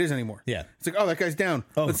not the way it is anymore. Yeah. It's like, oh, that guy's down.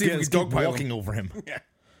 Let's see if we can dogpile walking over him.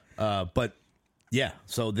 Yeah. But yeah,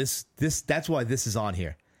 so that's why this is on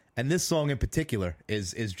here. And this song in particular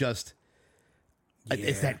is just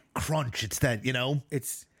it's that crunch. It's that,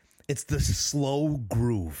 it's the slow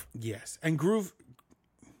groove. Yes. And groove,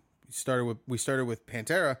 we started with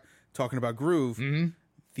Pantera talking about groove. Mm-hmm.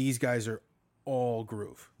 These guys are all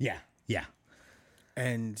groove. Yeah. Yeah.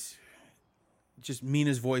 And just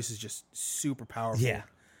Mina's voice is just super powerful. Yeah.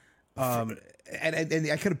 And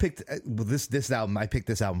I could have picked this album. I picked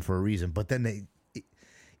this album for a reason, but then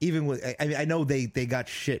I know they got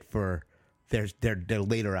shit for their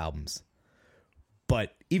later albums,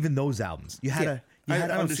 but even those albums, you had to I don't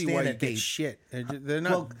understand see why that they get shit. They're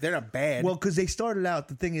not bad. Well, because they started out.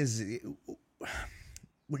 The thing is,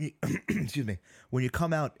 when you excuse me, when you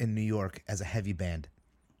come out in New York as a heavy band,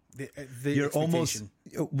 you're almost,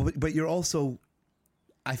 but you're also.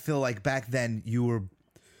 I feel like back then you were,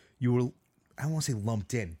 I don't want to say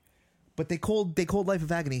lumped in, but they called Life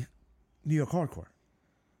of Agony New York hardcore.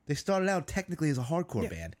 They started out technically as a hardcore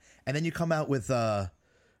band, and then you come out with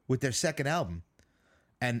their second album,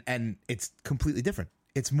 and it's completely different.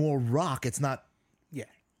 It's more rock. It's not. Yeah.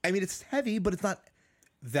 I mean, it's heavy, but it's not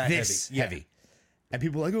that heavy. Yeah. And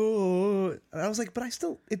people are like, oh, and I was like, but I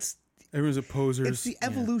still, everyone's opposers. It's the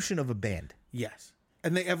evolution of a band. Yes,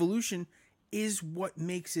 and the evolution is what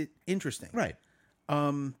makes it interesting. Right.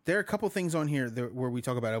 There are a couple things on here where we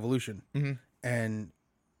talk about evolution, and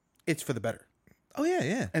it's for the better. Oh yeah,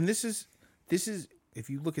 yeah. And this is if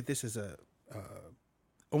you look at this as a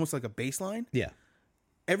almost like a baseline. Yeah.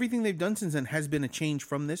 Everything they've done since then has been a change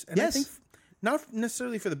from this, and I think not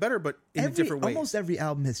necessarily for the better, but in a different way. Almost every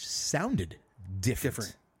album has sounded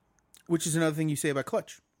different, which is another thing you say about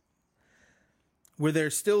Clutch, where they're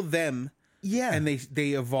still them. Yeah. And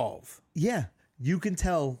they evolve. Yeah. You can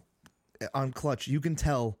tell on Clutch,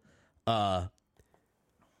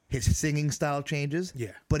 his singing style changes.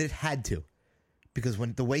 Yeah. But it had to. Because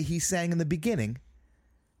when the way he sang in the beginning,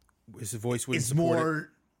 his voice was is more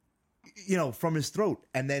from his throat.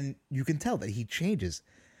 And then you can tell that he changes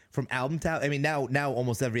from album to album. I mean, now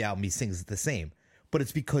almost every album he sings the same. But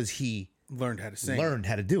it's because he learned how to sing. Learned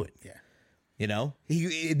how to do it. Yeah.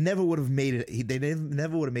 It never would have made it. They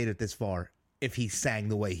never would have made it this far if he sang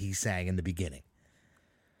the way he sang in the beginning.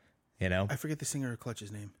 I forget the singer of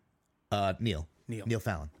Clutch's name. Neil Fallon. Neil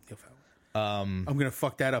Fallon. I'm gonna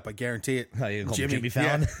fuck that up. I guarantee it. Oh, you call Jimmy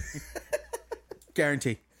Fallon. Yeah.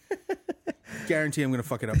 Guarantee. I'm gonna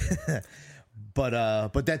fuck it up.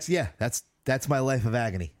 But that's my Life of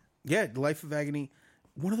Agony. Yeah, Life of Agony.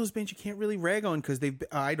 One of those bands you can't really rag on because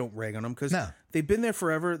I don't rag on them because they've been there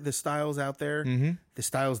forever. The style's out there. Mm-hmm. The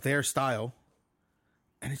style's their style,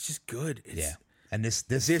 and it's just good. And this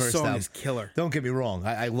first song album is killer. Don't get me wrong.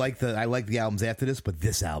 I like the albums after this, but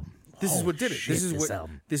this album. This is what did it.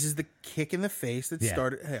 This is the kick in the face that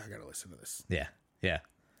started. Hey, I gotta listen to this. Yeah, yeah.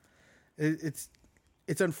 It's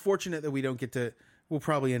unfortunate that we don't get to. We'll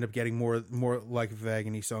probably end up getting more Life of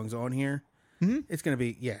Agony songs on here. Mm-hmm. It's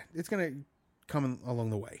gonna coming along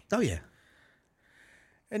the way. Oh yeah.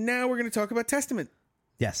 And now we're going to talk about Testament.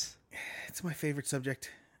 Yes. It's my favorite subject.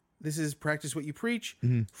 This is Practice What You Preach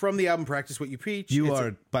from the album Practice What You Preach.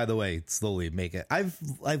 By the way, slowly make it. I've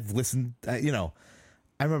listened, I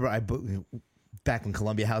remember back when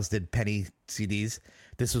Columbia House did penny CDs.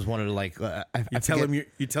 This was one of the you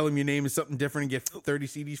tell him your name is something different and get 30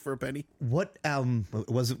 CDs for a penny. What album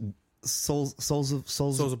was it? Souls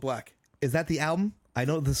of Black. Is that the album? I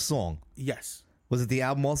know the song. Yes. Was it the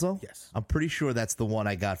album also? Yes. I'm pretty sure that's the one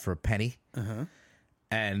I got for a penny. Uh-huh.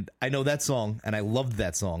 And I know that song, and I loved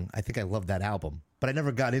that song. I think I loved that album, but I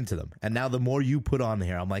never got into them. And now the more you put on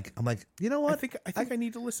here, I'm like, you know what? I think I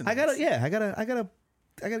need to listen. I gotta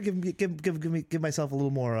give myself a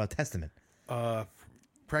little more testament.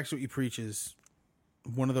 Practice What You Preach is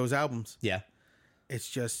one of those albums. Yeah. It's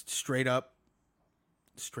just straight up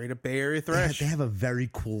Bay Area thrash. They have a very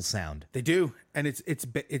cool sound. They do, and it's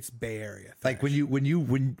Bay Area thrash. Like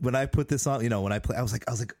when I put this on, when I play, I was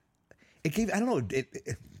like, it gave, I don't know,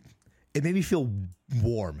 it made me feel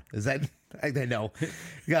warm. Is that? I know.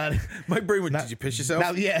 God, my brain went. Did you piss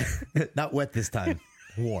yourself? Not wet this time.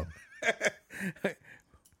 Warm.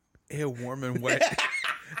 Ew, warm and wet.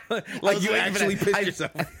 Like you actually pissed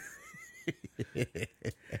yourself.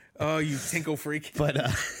 Oh, you tinkle freak!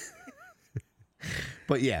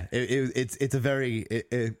 But yeah, it's a very.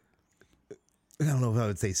 I don't know if I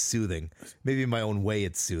would say soothing. Maybe in my own way,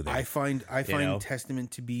 it's soothing. I find Testament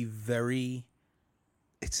to be very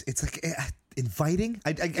it's like inviting.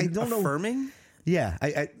 I don't know. Affirming. Yeah,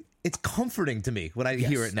 it's comforting to me when I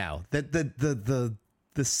hear it now. That the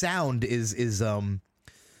sound is it's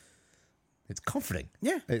comforting.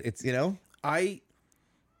 Yeah, it's I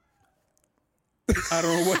don't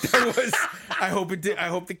know what that was. I hope it did. I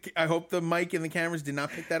hope the mic and the cameras did not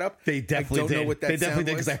pick that up. They definitely did. Know what that they definitely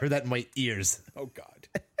did was. because I heard that in my ears. Oh God.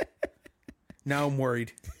 Now I'm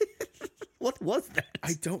worried. What was that?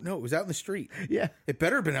 I don't know. It was out in the street. Yeah. It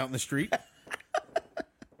better have been out in the street.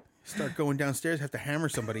 Start going downstairs, have to hammer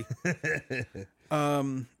somebody.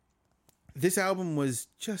 This album was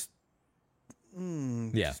just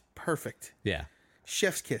perfect. Yeah.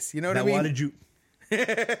 Chef's kiss. You know what Now, I mean? why did you?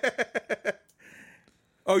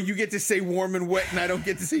 Oh, you get to say warm and wet, and I don't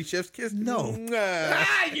get to say chef's kiss? No.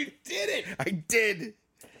 You did it. I did.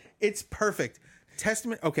 It's perfect.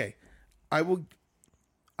 Testament. Okay, I will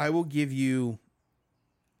give you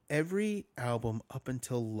every album up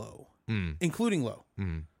until Low, including Low.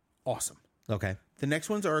 Awesome. Okay. The next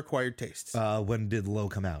ones are acquired tastes. When did Low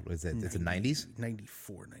come out? Was it? It's the 90s?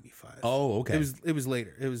 94, 95. Oh, okay. It was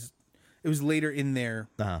later. It was later in their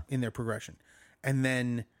progression, and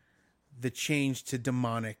then the change to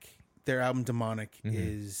Demonic. Their album Demonic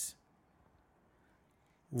is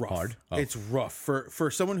rough. Hard. Oh. It's rough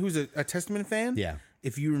for someone who's a Testament fan. Yeah.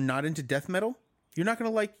 If you're not into death metal, you're not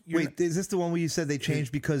gonna like. Wait, is this the one where you said they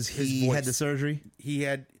changed because he had the surgery? He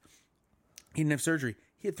didn't have surgery.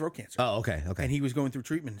 He had throat cancer. Oh, okay. And he was going through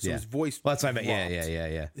treatment, so his voice. Well, that's what I meant.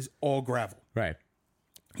 Yeah. Is all gravel. Right.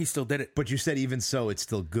 He still did it, But you said even so, it's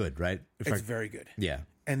still good, right? it's very good. Yeah.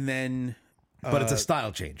 And then. But it's a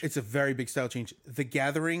style change. It's a very big style change. The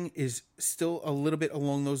Gathering is still a little bit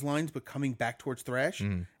along those lines, but coming back towards thrash.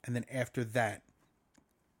 And then after that,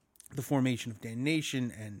 the formation of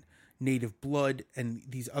Damnation and Native Blood and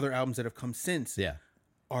these other albums that have come since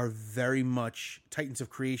are very much. Titans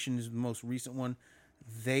of Creation is the most recent one.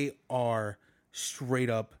 They are straight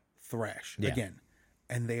up thrash again,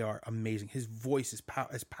 and they are amazing. His voice is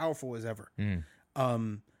as powerful as ever.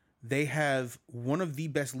 They have one of the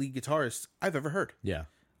best lead guitarists I've ever heard. Yeah.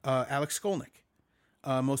 Alex Skolnick.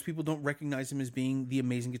 Most people don't recognize him as being the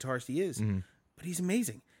amazing guitarist he is, but he's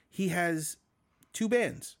amazing. He has two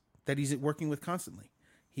bands that he's working with constantly.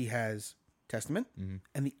 He has Testament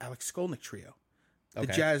and the Alex Skolnick Trio, the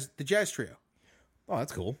jazz trio. Oh,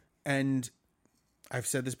 that's cool. And I've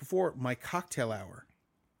said this before, my cocktail hour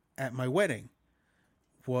at my wedding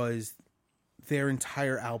was their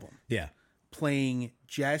entire album. Yeah. Playing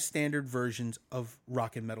jazz standard versions of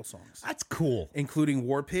rock and metal songs. That's cool. Including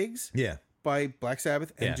War Pigs by Black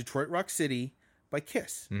Sabbath and Detroit Rock City by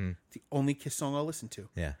Kiss. The only Kiss song I'll listen to.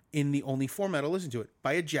 Yeah. In the only format I'll listen to it,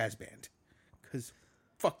 by a jazz band. Because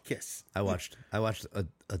fuck Kiss. I watched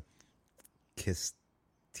a Kiss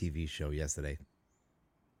TV show yesterday.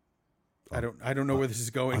 I don't know where this is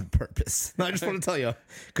going. On purpose. No, I just want to tell you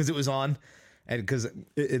because it was on, and because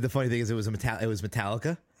the funny thing is it was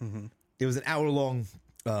Metallica. It was an hour long.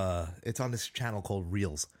 It's on this channel called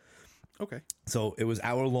Reels. Okay. So it was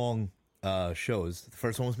hour long shows. The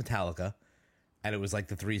first one was Metallica, and it was like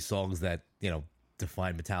the three songs that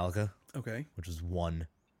define Metallica. Okay. Which was one.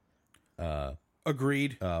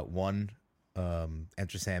 Agreed. One.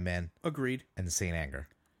 Enter Sandman. Agreed. And Saint Anger.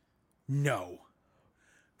 No.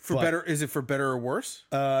 Better? Is it for better or worse?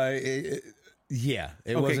 Yeah.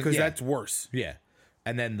 It okay, because that's worse. Yeah.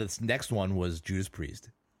 And then the next one was Judas Priest.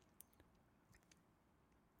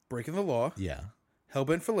 Breaking the Law. Yeah.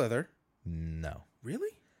 Hellbent for Leather. No. Really?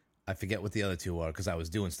 I forget what the other two are because I was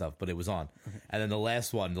doing stuff, but it was on. Okay. And then the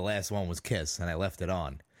last one was Kiss, and I left it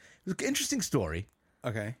on. It was an interesting story.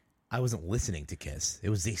 Okay. I wasn't listening to Kiss. It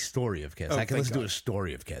was the story of Kiss. Oh, I can listen to a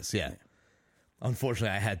story of Kiss. Yeah.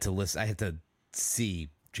 Unfortunately, I had to listen. I had to see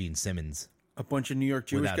Gene Simmons. A bunch of New York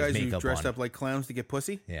Jewish guys who dressed up like clowns to get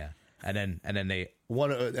pussy. Yeah. And then I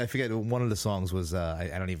forget, one of the songs was I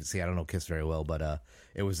don't know Kiss very well, but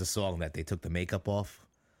it was the song that they took the makeup off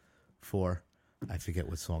for. I forget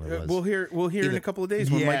what song it was. We'll hear in a couple of days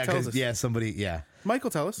when Mike tells us. Yeah, somebody. Yeah, Mike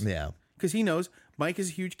will tell us. Yeah, because he knows. Mike is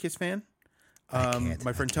a huge Kiss fan.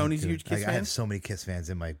 My friend Tony's a huge Kiss fan. I have so many Kiss fans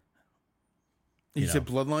in my. You said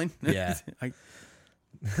Bloodline. Yeah.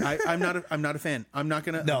 I'm not a fan. I'm not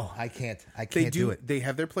gonna. No, I can't. I can't do it. They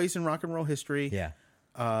have their place in rock and roll history. Yeah.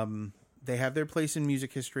 They have their place in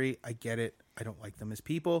music history. I get it. I don't like them as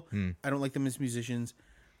people. I don't like them as musicians.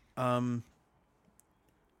 I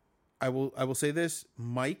will say this.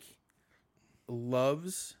 Mike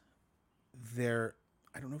loves their.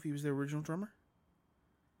 I don't know if he was their original drummer.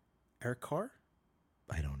 Eric Carr.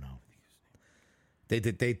 I don't know.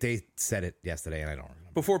 They said it yesterday, and I don't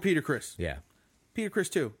remember. Before Peter Criss. Yeah. Peter Criss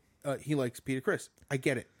too. he likes Peter Criss. I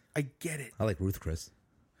get it. I like Ruth Chris.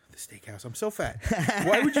 The steakhouse. I'm so fat.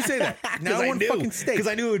 Why would you say that? Now I want fucking steak. Because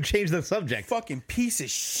I knew it would change the subject. Fucking piece of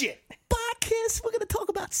shit. Kiss, we're going to talk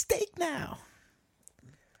about steak now.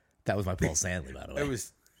 That was my Paul Stanley, by the way. It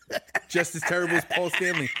was just as terrible as Paul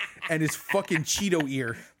Stanley and his fucking Cheeto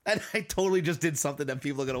ear. And I totally just did something that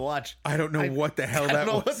people are going to watch. I don't know what the hell that was. I don't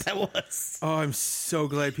know what that was. Oh, I'm so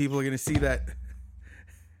glad people are going to see that.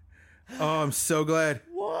 Oh, I'm so glad.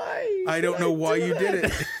 Why? I don't know why you did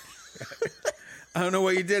it. I don't know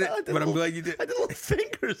why you did it, but I'm glad you did. I did little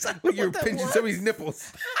fingers. You're pinching somebody's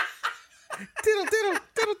nipples. Diddle, diddle,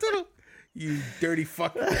 diddle, diddle. You dirty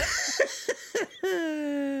fuck.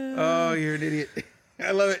 Oh, you're an idiot.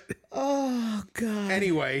 I love it. Oh, God.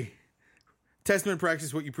 Anyway, Testament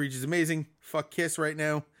practice what you preach is amazing. Fuck Kiss right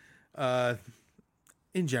now.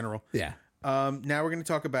 In general. Yeah. Now we're going to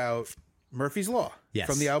talk about Murphy's Law. Yes.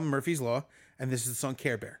 From the album Murphy's Law. And this is the song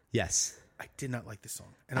Care Bear. Yes. I did not like this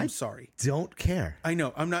song. And I'm sorry. Don't care. I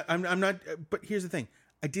know. I'm not. But here's the thing.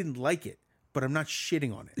 I didn't like it, but I'm not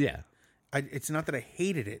shitting on it. Yeah. It's not that I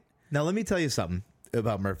hated it. Now, let me tell you something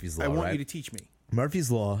about Murphy's Law. I want you to teach me. Murphy's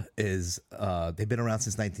Law is, they've been around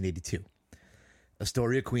since 1982.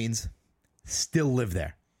 Astoria, Queens, still live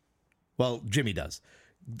there. Well, Jimmy does.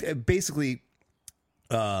 Basically,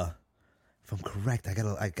 if I'm correct, I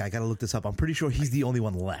gotta look this up. I'm pretty sure he's the only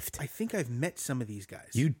one left. I think I've met some of these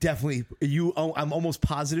guys. I'm almost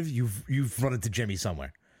positive you've run into Jimmy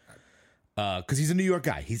somewhere. Because he's a New York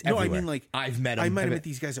guy. He's everywhere. I mean, like, I've met him. I might have met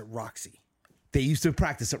these guys at Roxy. They used to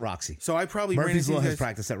practice at Roxy. So I probably Murphy's ran Law into has these guys.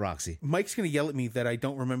 practiced at Roxy. Mike's going to yell at me that I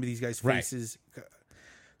don't remember these guys' faces. Right.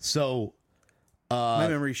 So my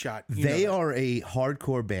memory's shot. They are a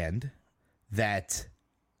hardcore band that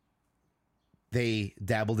they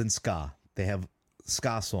dabbled in ska. They have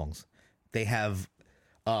ska songs. They have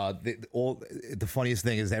the funniest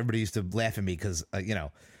thing is everybody used to laugh at me because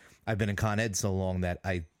I've been in Con Ed so long that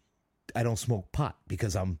I don't smoke pot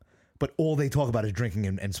but all they talk about is drinking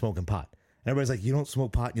and smoking pot. And everybody's like, you don't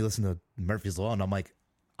smoke pot and you listen to Murphy's Law? And I'm like,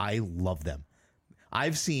 I love them.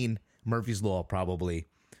 I've seen Murphy's Law probably,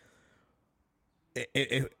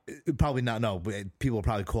 probably not, no, but people are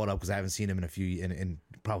probably caught up because I haven't seen him in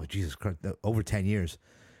probably, Jesus Christ, over 10 years.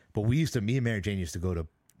 But me and Mary Jane used to go to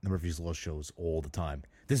the Murphy's Law shows all the time.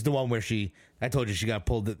 This is the one where I told you she got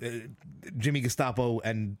pulled, Jimmy Gestapo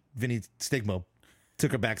and Vinny Stigma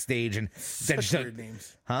took her backstage and such weird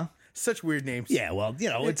names. Huh? Such weird names. Yeah, well,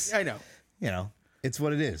 it's I know. It's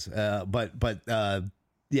what it is. But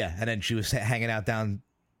yeah, and then she was hanging out down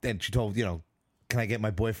and she told, can I get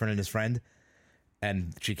my boyfriend and his friend?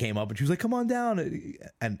 And she came up and she was like, come on down.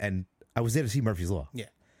 And I was there to see Murphy's Law. Yeah.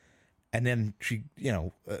 And then she,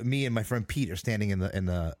 me and my friend Pete are standing in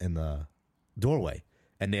the doorway,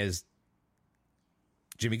 and there's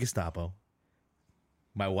Jimmy Gestapo,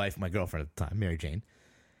 my wife, my girlfriend at the time, Mary Jane,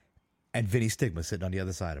 and Vinny Stigma sitting on the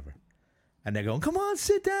other side of her, and they're going, "Come on,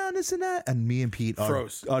 sit down, this and that." And me and Pete are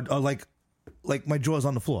like my jaw's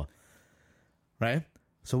on the floor, right?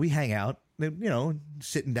 So we hang out,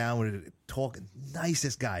 sitting down, we're talking,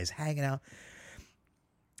 nicest guys, hanging out.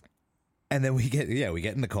 And then we get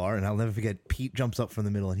in the car, and I'll never forget, Pete jumps up from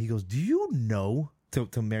the middle, and he goes, do you know,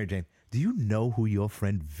 to Mary Jane, do you know who your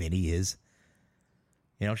friend Vinny is?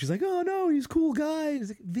 She's like, oh, no, he's a cool guy.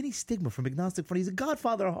 He's like, Vinny Stigma from Agnostic Front. He's a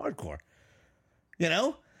godfather of hardcore.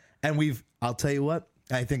 And I'll tell you what,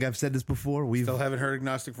 I think I've said this before. Still haven't heard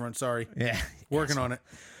Agnostic Front, sorry. Yeah. Working on it.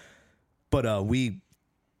 But we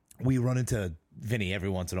run into Vinny every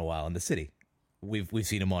once in a while in the city. We've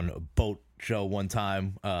seen him on a boat show one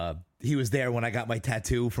time. He was there when I got my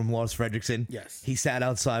tattoo from Lost Fredrickson. Yes. He sat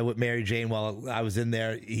outside with Mary Jane while I was in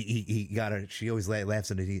there. He got her. She always laughs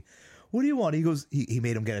at it. What do you want? He goes, he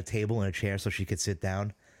made him get a table and a chair so she could sit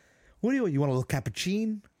down. What do you want? You want a little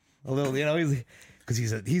cappuccino? A little, because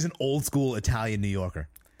he's an old school Italian New Yorker.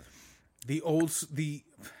 I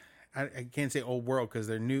can't say old world because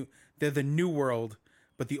they're new. They're the new world,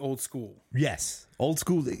 but the old school. Yes. Old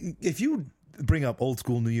school. If you bring up old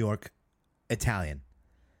school New York Italian,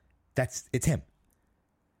 it's him.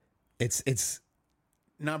 It's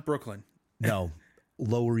not Brooklyn. No,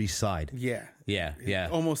 Lower East Side. Yeah.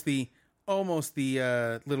 Almost the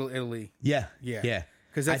Little Italy. Yeah.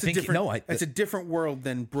 Because that's a different world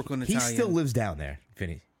than Brooklyn Italian. He still lives down there,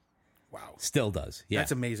 Vinny. Wow. Still does. Yeah.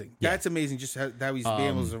 That's amazing. Yeah. That's amazing. Just how he's being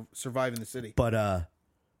able to survive in the city. But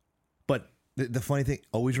the funny thing,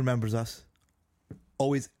 always remembers us.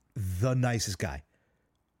 Always the nicest guy.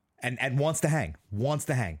 And wants to hang.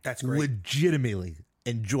 That's great. Legitimately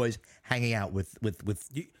enjoys hanging out with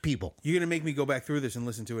people. You're going to make me go back through this and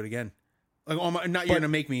listen to it again. Like, not you're gonna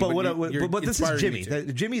make me. But this is Jimmy.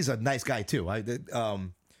 To. Jimmy's a nice guy too.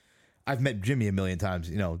 I've met Jimmy a million times.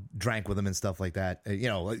 You know, drank with him and stuff like that. You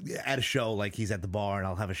know, at a show, like he's at the bar and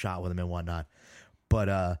I'll have a shot with him and whatnot.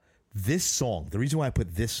 But this song, the reason why I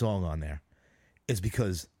put this song on there is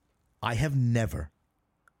because I have never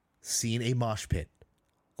seen a mosh pit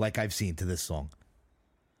like I've seen to this song.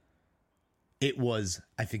 It was,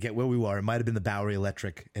 I forget where we were. It might have been the Bowery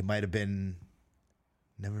Electric. It might have been,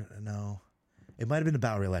 it might have been the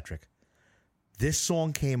Bowery Electric. This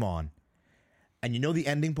song came on, and you know the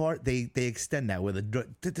ending part? They extend that with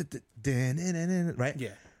a, right?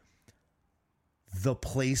 Yeah. The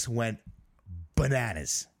place went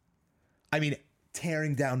bananas. I mean,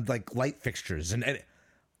 tearing down like light fixtures and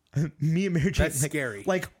me and Mary Jane. That's scary.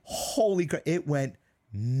 Like, holy crap. It went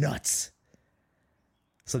nuts.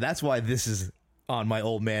 So that's why this is on my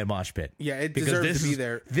old man mosh pit. Yeah, it deserves to be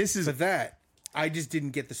there. For that, I just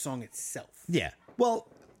didn't get the song itself. Yeah. Well,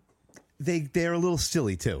 they're a little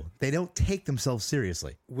silly too. They don't take themselves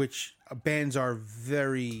seriously. Which bands are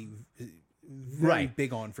very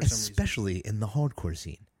big on for some reason. Especially in the hardcore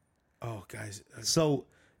scene. Oh, guys. So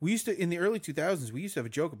we used to, in the early 2000s, we used to have a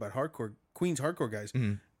joke about Queen's hardcore guys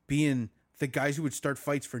being the guys who would start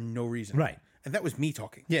fights for no reason. Right. And that was me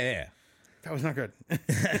talking. Yeah. That was not good.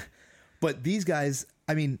 But these guys,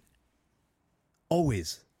 I mean,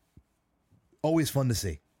 always fun to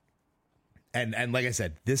see. And like I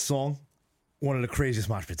said, this song, one of the craziest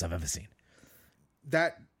mosh pits I've ever seen.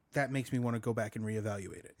 That makes me want to go back and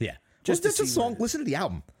reevaluate it. Yeah. Just to see song. Listen to the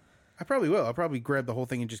album. I probably will. I'll probably grab the whole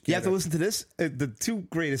thing and just You have to listen to this. The two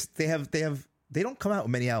greatest, they don't come out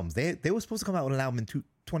with many albums. They were supposed to come out with an album in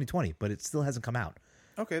 2020, but it still hasn't come out.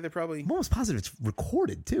 Okay, they're probably... I'm almost positive it's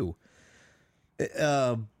recorded, too.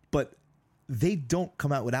 But they don't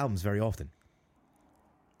come out with albums very often.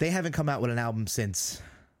 They haven't come out with an album since...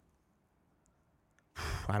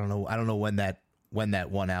 I don't know when that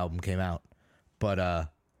one album came out. But I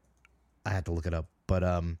had to look it up.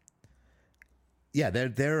 But yeah, they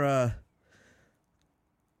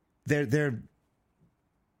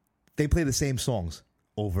play the same songs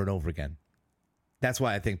over and over again. That's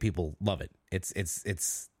why I think people love it.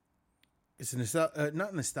 It's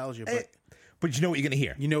not nostalgia, but you know what you're gonna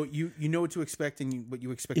hear. You know what to expect, and what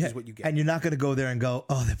you expect is what you get. And you're not gonna go there and go,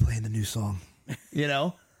 "Oh, they're playing the new song," you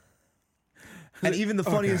know. And even the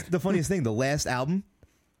funniest thing, the last album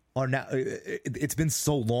are now. It's been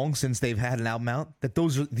so long since they've had an album out that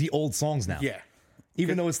those are the old songs now. Yeah,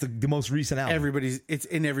 even though it's the most recent album, it's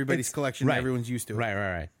in everybody's collection. Right. Everyone's used to it.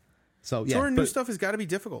 Right. So yeah, touring new stuff has got to be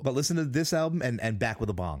difficult. But listen to this album and Back with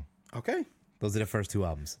a Bong. Okay, those are the first two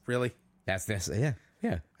albums. Really? That's this. Yeah.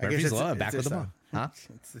 I guess it's Back with a Bong. Huh?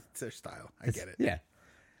 It's their style. I get it. Yeah.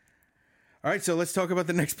 All right, so let's talk about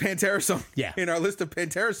the next Pantera song. Yeah. In our list of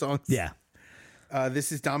Pantera songs. Yeah.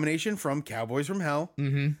 This is Domination from Cowboys from Hell.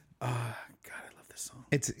 Mm-hmm. God, I love this song.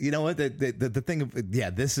 It's, you know what, the thing of,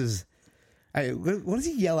 this is, what does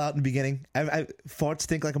he yell out in the beginning? Farts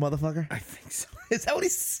stink like a motherfucker? I think so. Is that what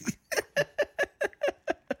he's...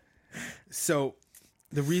 So,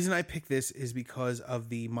 the reason I picked this is because of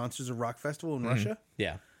the Monsters of Rock Festival in Russia.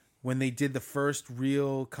 Yeah. When they did the first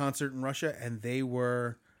real concert in Russia, and they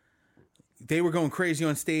were going crazy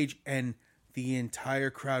on stage, and the entire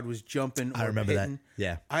crowd was jumping. I remember hitting. that.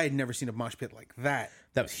 Yeah. I had never seen a mosh pit like that.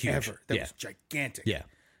 That was huge. Ever. That was gigantic. Yeah.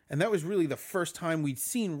 And that was really the first time we'd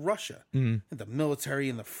seen Russia. And the military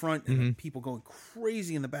in the front and the people going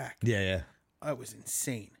crazy in the back. Yeah. That was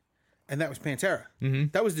insane. And that was Pantera.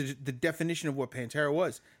 That was the definition of what Pantera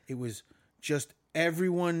was. It was just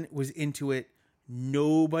everyone was into it.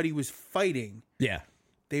 Nobody was fighting. Yeah.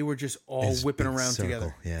 They were just all whipping around circle,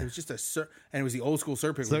 together. Yeah. It was just and it was the old school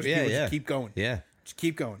circuit. Just keep going. Yeah. Just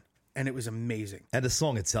keep going. And it was amazing. And the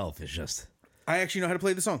song itself is just... I actually know how to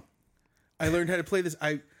play the song. I learned how to play this.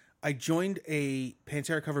 I joined a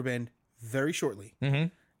Pantera cover band very shortly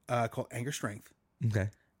called Anger Strength. Okay.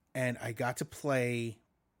 And I got to play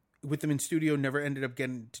with them in studio. Never ended up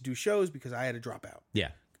getting to do shows because I had to drop out.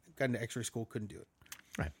 Yeah. Got into X-ray school, couldn't do it.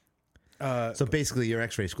 Right. So basically your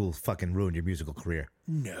X-ray school fucking ruined your musical career.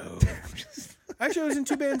 No. Actually, I was in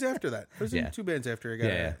two bands after that. I was in two bands after I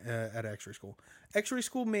got out of X-ray school. X-ray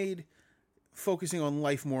school made focusing on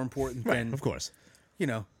life more important than... Of course.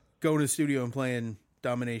 Going to the studio and playing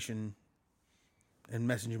Domination and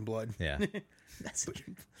Messaging Blood. Yeah. I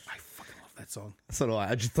fucking love that song. So do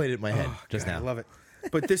I. I just played it in my head just now. I love it.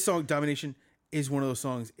 But this song, Domination, is one of those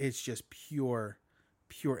songs. It's just pure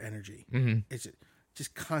energy. It's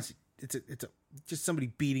just constant. It's just somebody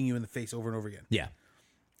beating you in the face over and over again. Yeah.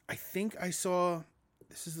 I think I saw.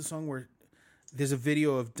 This is the song where there's a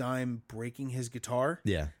video of Dime breaking his guitar.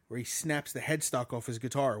 Yeah. Where he snaps the headstock off his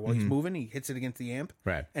guitar while he's moving. He hits it against the amp.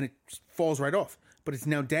 Right. And it falls right off. But it's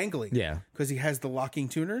now dangling. Yeah. Because he has the locking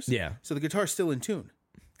tuners. Yeah. So the guitar's still in tune.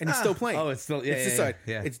 And he's still playing. Oh, it's still... Yeah, it's this side.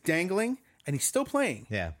 Yeah. It's dangling, and he's still playing.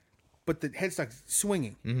 Yeah. But the headstock's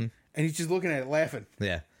swinging. Mm-hmm. And he's just looking at it laughing.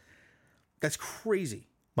 Yeah. That's crazy.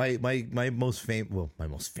 My most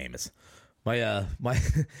famous. My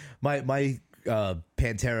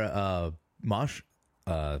Pantera mosh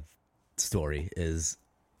story is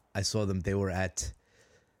I saw them. They were at,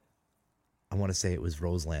 I want to say it was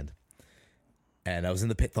Roseland, and I was in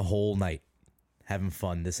the pit the whole night having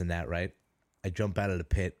fun, this and that. Right, I jump out of the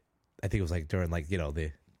pit. I think it was like during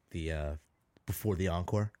the before the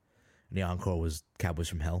encore, and the encore was Cowboys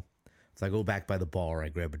from Hell. So I go back by the bar, I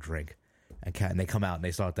grab a drink, and they come out and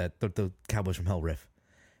they start the Cowboys from Hell riff,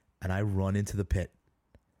 and I run into the pit,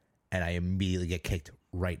 and I immediately get kicked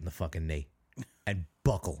right in the fucking knee, and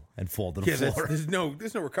buckle and fall to the floor. There's no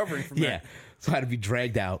recovering from that. So I had to be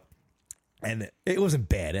dragged out, and it wasn't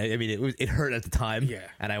bad. I mean, it hurt at the time,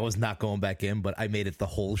 and I was not going back in, but I made it the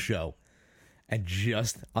whole show. And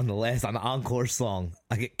just on the encore song,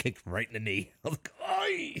 I get kicked right in the knee. I was like,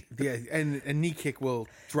 "Ay!" Yeah, and a knee kick will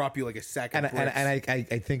drop you like a sack of bricks. And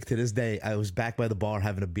I think to this day, I was back by the bar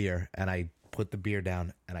having a beer, and I put the beer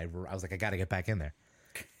down, and I was like, I got to get back in there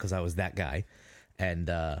because I was that guy. And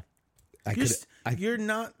you're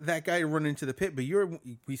not that guy to run into the pit, but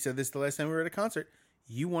we said this the last time we were at a concert.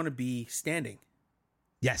 You want to be standing.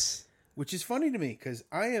 Yes. Which is funny to me because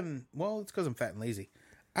it's because I'm fat and lazy.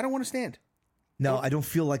 I don't want to stand. No, I don't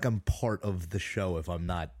feel like I'm part of the show if I'm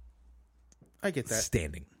not. I get that.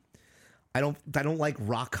 Standing. I don't like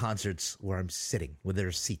rock concerts where I'm sitting, where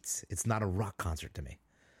there's seats. It's not a rock concert to me.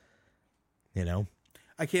 You know?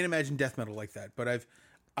 I can't imagine death metal like that, but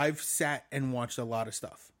I've sat and watched a lot of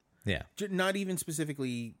stuff. Yeah. Not even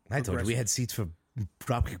specifically. I told you we had seats for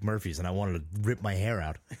Dropkick Murphys, and I wanted to rip my hair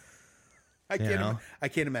out. I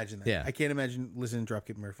can't imagine that. Yeah. I can't imagine listening to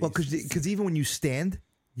Dropkick Murphys. Well, because even when you stand,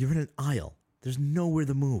 you're in an aisle. There's nowhere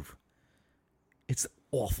to move. It's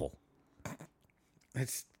awful.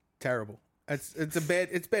 It's terrible. It's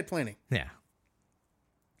bad planning. Yeah.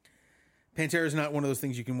 Pantera is not one of those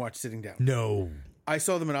things you can watch sitting down. No. I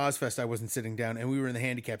saw them at Ozfest. I wasn't sitting down, and we were in the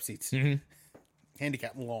handicap seats. Mm-hmm.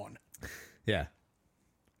 Handicap lawn. Yeah.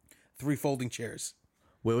 3 folding chairs.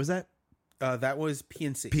 Where was that? That was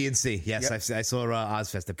PNC. PNC. Yes, yep. I saw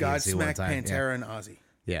Ozfest at PNC one time. Pantera, and Ozzy.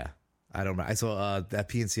 Yeah. I don't remember. I saw at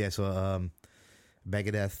PNC. I saw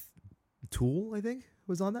Megadeth. Tool, I think,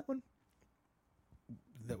 was on that one.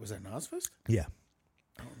 That was at Ozfest? Yeah.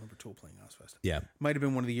 I don't remember Tool playing Ozfest. Yeah. Might have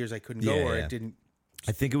been one of the years I couldn't go, or I didn't.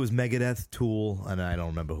 I think it was Megadeth, Tool, and I don't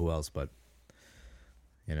remember who else, but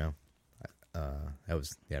that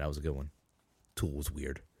was a good one. Tool was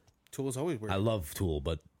weird. Tool is always weird. I love Tool,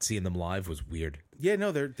 but seeing them live was weird. Yeah,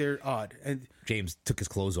 no, they're odd. And James took his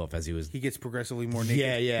clothes off as he gets progressively more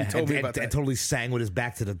naked. Yeah. He told me about that. And totally sang with his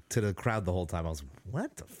back to the crowd the whole time. I was,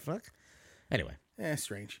 what the fuck? Anyway.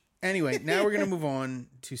 Strange. Anyway, now we're gonna move on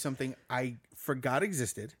to something I forgot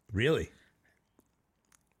existed. Really?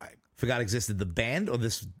 I forgot existed. The band or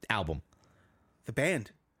this album? The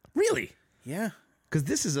band. Really? Yeah. Because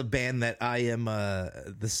this is a band that I am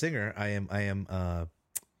the singer.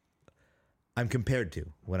 I'm compared to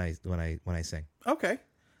when I sing. Okay,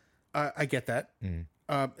 I get that. And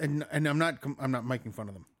I'm not making fun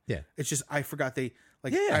of them. Yeah, it's just I forgot they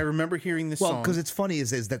like. Yeah. I remember hearing this song. Well, because it's funny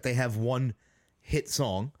is that they have one hit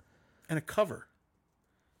song and a cover.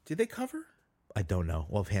 Did they cover? I don't know.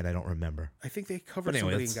 Offhand, I don't remember. I think they covered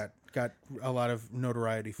somebody and got a lot of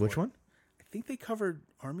notoriety for. Which one? I think they covered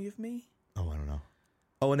 "Army of Me." Oh, I don't know.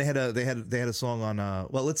 Oh, and they had a song on.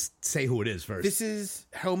 Well, let's say who it is first. This is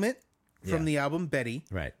Helmet from the album Betty.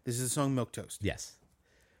 Right. This is the song Milk Toast. Yes.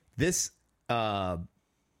 This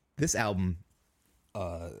album,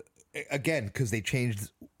 again, because they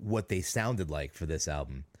changed what they sounded like for this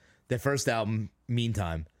album. Their first album,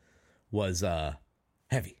 Meantime, was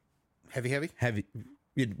heavy. Heavy.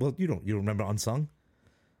 Well, you don't remember Unsung?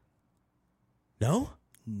 No?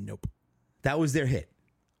 Nope. That was their hit.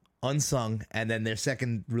 Unsung, and then their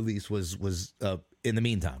second release was In the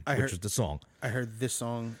Meantime, which was the song. I heard this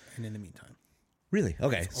song and In the Meantime. Really?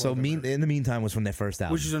 Okay. So In the Meantime was from their first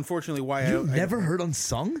album. Which is unfortunately why I never heard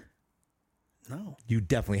Unsung? No. You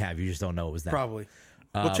definitely have. You just don't know it was that. Probably.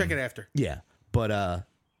 We'll check it after. Yeah. But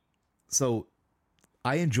so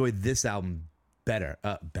I enjoyed this album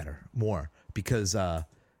more because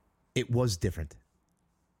it was different.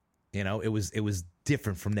 You know, it was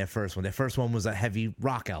different from their first one. Their first one was a heavy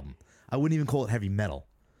rock album. I wouldn't even call it heavy metal.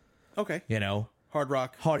 Okay. You know? Hard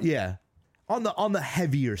rock. Yeah. On the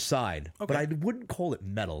heavier side, but I wouldn't call it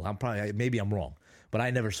metal. Maybe I'm wrong, but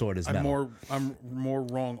I never saw it as metal. I'm more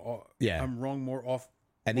wrong. Yeah, I'm wrong more off.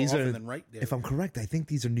 And more these often are, than right there. If I'm correct, I think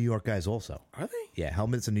these are New York guys also. Are they? Yeah,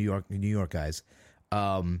 Helmet's a New York guys.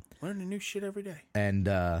 Learning new shit every day. And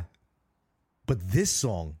but this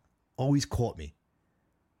song always caught me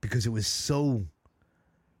because it was so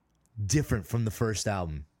different from the first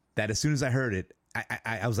album that as soon as I heard it,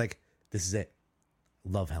 I was like, "This is it."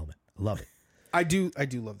 Love Helmet. Love it. I do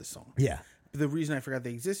love this song. Yeah. The reason I forgot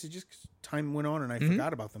they existed is just 'cause time went on and I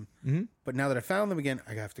forgot about them. Mm-hmm. But now that I found them again,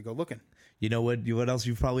 I have to go looking. You know what else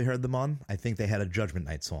you've probably heard them on? I think they had a Judgment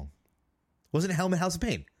Night song. Wasn't it Helmet House of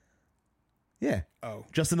Pain? Yeah. Oh.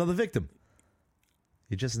 Just Another Victim.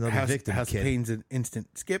 You're just another victim, House kid. of Pain's an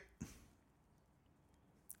instant skip.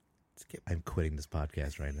 I'm quitting this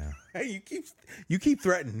podcast right now. Hey, you keep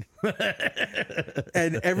threatening.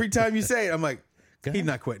 And every time you say it, I'm like, he's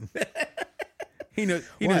not quitting. He knows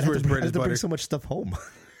where his bread is I have to buttered. bring so much stuff home.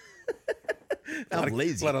 I'm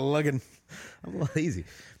lazy. A lot of lugging. I'm lazy.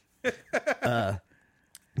 But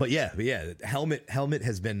yeah, Helmet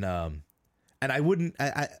has been, and I wouldn't.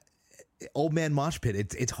 Old Man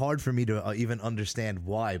Moshpit. It's hard for me to even understand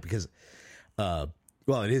why because, well,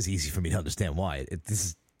 it is easy for me to understand why.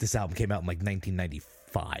 This album came out in like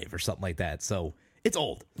 1995 or something like that, so it's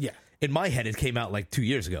old. Yeah, in my head, it came out like 2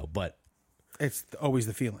 years ago, but it's always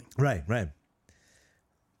the feeling. Right.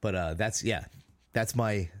 But that's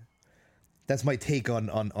my take on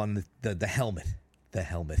the helmet. The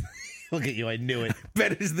helmet. Look at you, I knew it.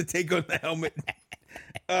 That is the take on the helmet.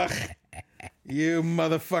 Ugh, you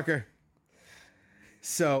motherfucker.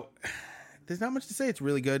 So there's not much to say. It's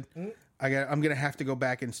really good. I'm gonna have to go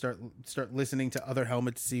back and start listening to other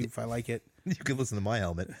Helmets to see if I like it. You can listen to my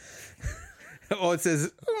Helmet. Oh, it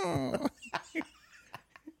says, oh,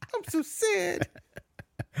 I'm so sad.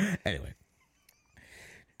 Anyway,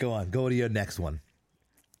 go to your next one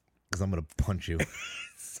because I'm gonna punch you.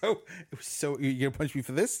 So you're gonna punch me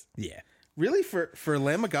for this? Yeah. Really? For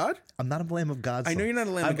Lamb of God? I'm not a Lamb of God song. I know you're not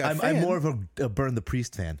a Lamb of God fan. I'm more of a Burn the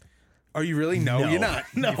Priest fan. Are you really? No, you're not.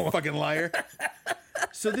 No. You fucking liar.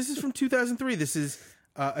 So this is from 2003. This is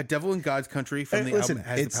A Devil in God's Country from the album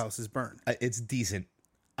As the Palaces Burn. It's decent.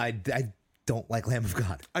 I don't like Lamb of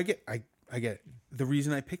God. I get it. The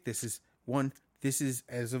reason I picked this is, one, this is,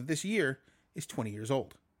 as of this year, is 20 years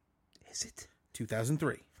old. Is it?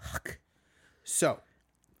 2003. Fuck. So,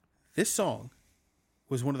 this song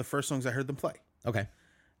was one of the first songs I heard them play. Okay.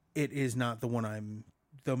 It is not the one I'm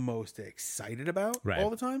the most excited about all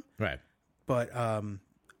the time. Right. But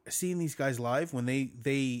seeing these guys live, when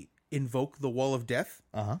they invoke the Wall of Death.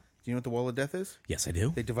 Uh-huh. Do you know what the Wall of Death is? Yes, I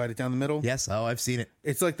do. They divide it down the middle. Yes. Oh, I've seen it.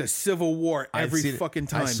 It's like the Civil War every fucking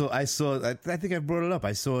time. I saw. I think I brought it up.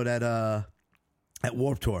 I saw it at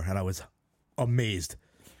Warped Tour, and I was amazed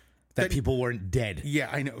that people weren't dead. Yeah,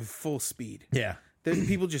 I know. Full speed. Yeah.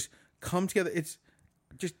 People just come together. It's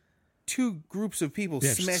just two groups of people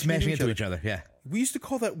smashing into each other. Yeah. We used to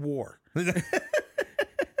call that war.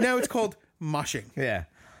 Now it's called moshing. Yeah.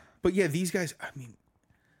 But yeah, these guys, I mean,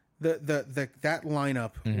 that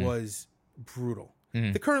lineup was brutal.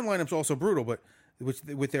 The current lineup's also brutal, but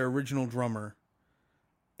with their original drummer,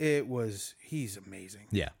 he's amazing.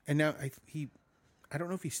 Yeah. And now I don't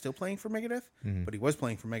know if he's still playing for Megadeth, but he was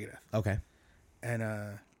playing for Megadeth. Okay.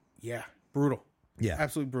 And yeah, brutal. Yeah.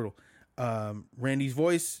 Absolutely brutal. Randy's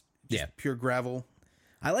voice, just pure gravel.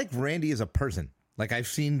 I like Randy as a person. Like he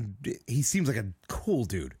seems like a cool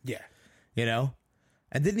dude. Yeah. You know?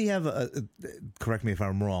 And didn't he have correct me if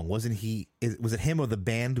I'm wrong, was it him or the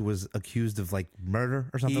band who was accused of like murder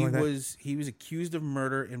or something like that? He was accused of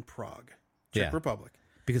murder in Prague, Czech Republic.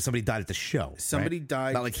 Because somebody died at the show. Somebody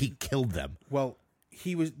died. Not like he killed them. Well,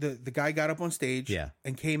 he was the guy got up on stage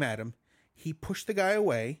and came at him. He pushed the guy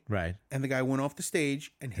away. Right. And the guy went off the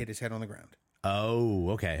stage and hit his head on the ground. Oh,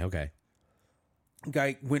 okay.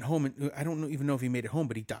 Guy went home and I don't even know if he made it home,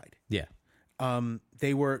 but he died. Yeah.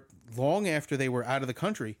 They were long after they were out of the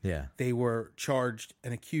country. Yeah. They were charged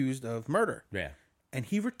and accused of murder. Yeah. And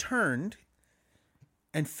he returned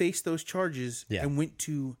and faced those charges and went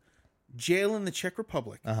to jail in the Czech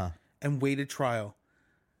Republic and waited trial.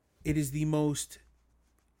 It's the most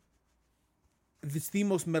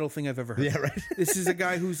metal thing I've ever heard. Yeah, right. This is a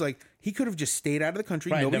guy who's like, he could have just stayed out of the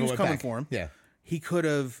country. Right, nobody was coming back for him. Yeah. He could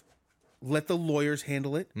have let the lawyers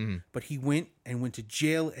handle it, but he went to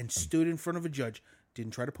jail and stood in front of a judge.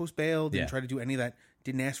 Didn't try to post bail, didn't try to do any of that,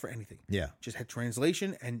 didn't ask for anything. Yeah. Just had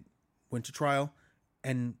translation and went to trial,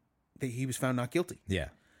 and he was found not guilty. Yeah.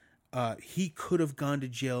 He could have gone to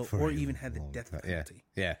jail or even had the death penalty.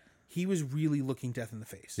 Yeah. He was really looking death in the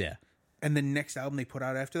face. Yeah. And the next album they put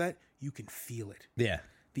out after that, you can feel it. Yeah.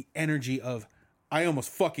 The energy of I almost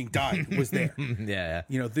fucking died was there. Yeah.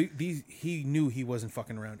 You know, he knew he wasn't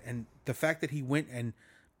fucking around. And the fact that he went and,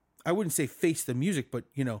 I wouldn't say faced the music, but,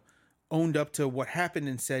 you know, owned up to what happened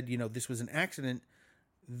and said, you know, this was an accident.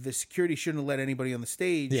 The security shouldn't have let anybody on the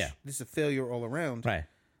stage. Yeah. This is a failure all around. Right.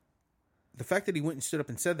 The fact that he went and stood up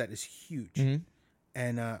and said that is huge. Mm-hmm.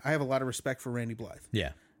 And I have a lot of respect for Randy Blythe.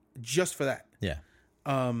 Yeah. Just for that. Yeah.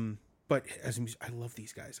 But as a musician, I love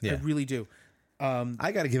these guys. Yeah. I really do.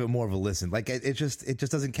 I got to give it more of a listen. Like it just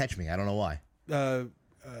doesn't catch me. I don't know why.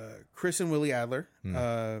 Chris and Willie Adler.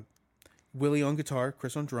 Willie on guitar,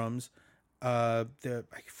 Chris on drums. I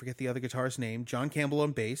forget the other guitarist's name. John Campbell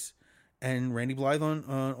on bass, and Randy Blythe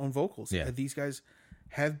on vocals. Yeah. These guys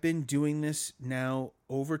have been doing this now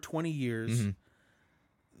over 20 years. Mm-hmm.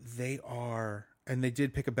 They are, and they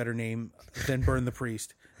did pick a better name than Burn the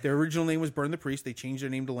Priest. Their original name was Burn the Priest. They changed their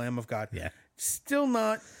name to Lamb of God. Yeah. Still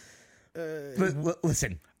not.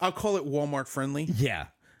 Listen, I'll call it Walmart friendly. Yeah.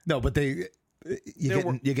 No, but you're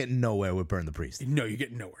getting nowhere with Burn the Priest. No, you're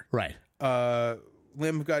getting nowhere. Right.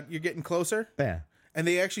 Lamb of God, you're getting closer. Yeah. And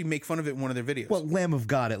they actually make fun of it in one of their videos. Well, Lamb of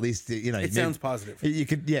God, at least, you know. It sounds positive. You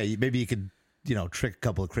could, maybe you could, you know, trick a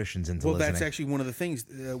couple of Christians into listening. Well, that's actually one of the things.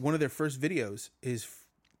 One of their first videos is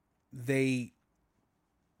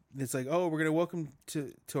it's like, oh, we're going to welcome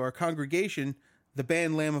to our congregation the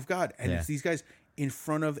band Lamb of God. And it's these guys in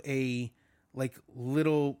front of a, like,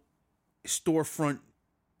 little storefront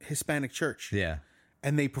Hispanic church. Yeah.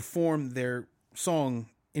 And they perform their song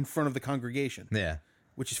in front of the congregation. Yeah.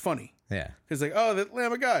 Which is funny. Yeah. Because, like, oh, the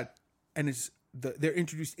Lamb of God. And they're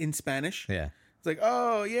introduced in Spanish. Yeah. It's like,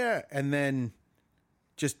 oh, yeah. And then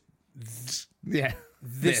just this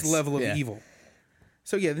level of evil.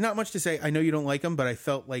 So, yeah, not much to say. I know you don't like them, but I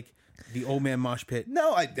felt like the old man mosh pit.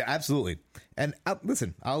 No, absolutely. And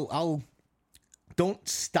listen, I'll don't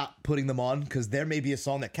stop putting them on because there may be a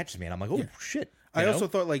song that catches me. And I'm like, oh, shit. I also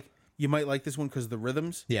thought, like, you might like this one because of the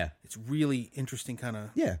rhythms. Yeah. It's really interesting kind of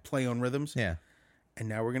play on rhythms. Yeah. And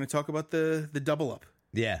now we're going to talk about the double up.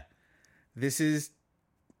 Yeah. This is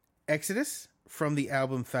Exodus from the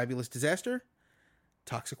album Fabulous Disaster,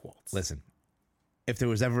 Toxic Waltz. Listen, if there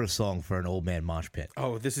was ever a song for an old man mosh pit.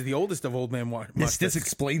 Oh, this is the oldest of old man mosh pits. This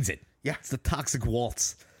explains it. Yeah. It's the Toxic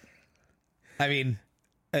Waltz. I mean...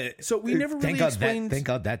 so we never really explained... Thank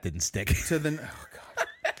God that didn't stick.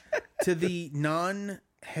 To the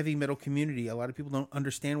non-heavy metal community, a lot of people don't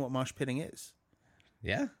understand what mosh pitting is.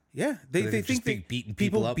 Yeah? Yeah. They think beating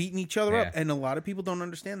people up. Beating each other up. And a lot of people don't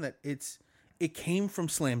understand that it came from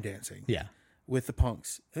slam dancing. Yeah. With the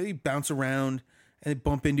punks. They bounce around and they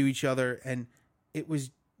bump into each other, and it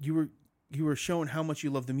was you were showing how much you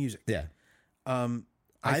love the music. Yeah.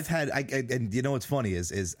 I've had and you know what's funny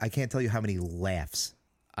is I can't tell you how many laughs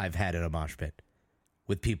I've had in a mosh pit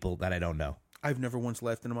with people that I don't know. I've never once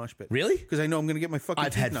laughed in a mosh pit. Really? Because I know I'm going to get my fucking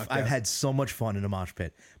teeth knocked out. I've had so much fun in a mosh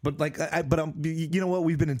pit. But like, you know what?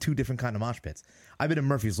 We've been in two different kind of mosh pits. I've been in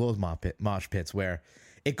Murphy's Law's mosh pits where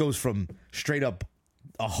it goes from straight up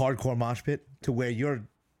a hardcore mosh pit to where you're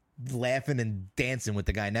laughing and dancing with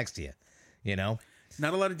the guy next to you. You know?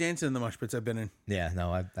 Not a lot of dancing in the mosh pits I've been in. Yeah,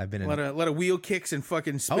 no, I've been in a lot of wheel kicks and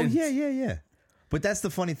fucking spins. Oh yeah. But that's the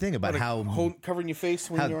funny thing about how covering your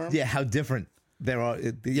face when you're arm. Yeah, how different there are.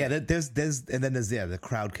 Yeah, there's and then there's the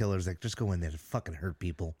crowd killers that just go in there to fucking hurt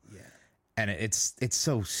people. Yeah, and it's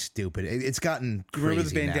so stupid. It's gotten crazy. Remember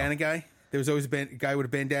the bandana guy? There was always a guy with a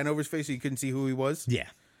bandana over his face, so you couldn't see who he was. Yeah.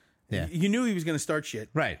 You knew he was going to start shit,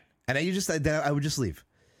 right? And I would just leave.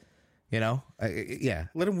 You know,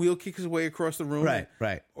 let him wheel kick his way across the room,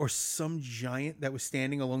 right. Or some giant that was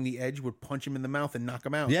standing along the edge would punch him in the mouth and knock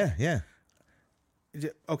him out. Yeah.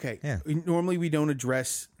 Okay. Yeah. Normally we don't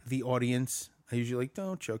address the audience. I usually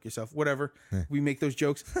don't choke yourself, whatever. We make those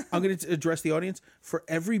jokes. I'm going to address the audience. For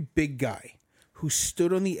every big guy who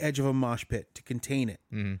stood on the edge of a mosh pit to contain it,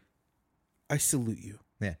 I salute you.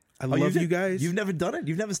 Yeah. I love you guys. You've never done it?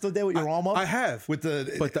 You've never stood there with your arm up? I have. With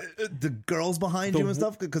the girls behind you and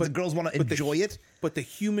stuff? Because the girls want to enjoy it? But the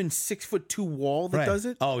human 6'2" wall that does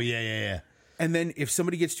it? Oh, yeah. And then if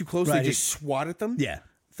somebody gets too close, they just swat at them? Yeah.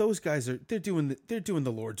 Those guys they're doing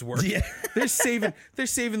the Lord's work. Yeah. they're saving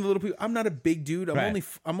the little people. I'm not a big dude. I'm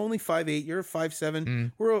only 5'8". You're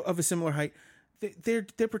 5'7". We're of a similar height. They're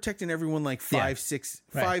protecting everyone like 5'6",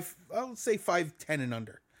 5. I'll say 5'10" and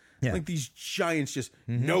under. Yeah. Like these giants just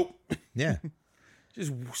nope. Yeah.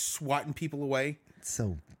 Just swatting people away.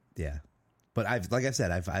 So yeah. But I've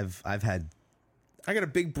had. I got a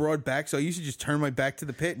big broad back, so I used to just turn my back to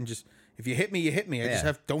the pit and just if you hit me, you hit me.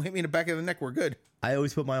 Don't hit me in the back of the neck. We're good. I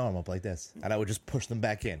always put my arm up like this, and I would just push them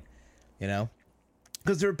back in. You know.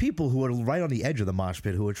 Because there are people who are right on the edge of the mosh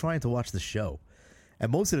pit who are trying to watch the show.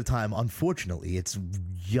 And most of the time, unfortunately, it's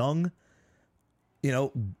young,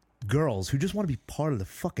 girls who just want to be part of the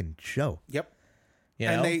fucking show. Yep. You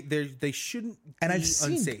and know? they shouldn't and be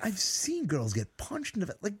unsafe. I've seen girls get punched in the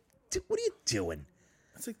face. Like, dude, what are you doing?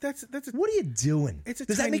 It's like that's what are you doing? It's a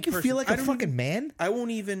Does that tiny make you person. feel like a fucking man? I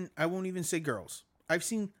won't even say girls. I've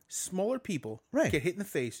seen smaller people get hit in the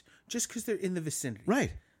face just because they're in the vicinity.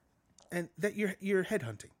 Right. And that you're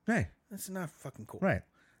headhunting. Right. That's not fucking cool. Right.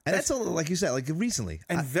 And that's all, like you said, like recently.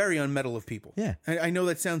 And very unmetal of people. Yeah. I know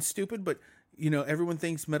that sounds stupid, but everyone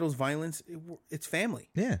thinks metal's violence. It's family.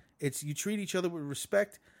 Yeah. It's you treat each other with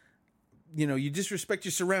respect. You disrespect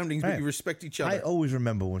your surroundings, but you respect each other. I always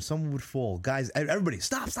remember when someone would fall, guys, everybody,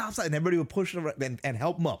 stop, and everybody would push them and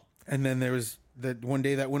help them up. And then there was that one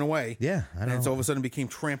day that went away. Yeah, I know. And it's all of a sudden became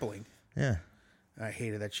trampling. Yeah. I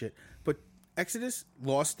hated that shit. But Exodus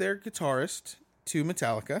lost their guitarist to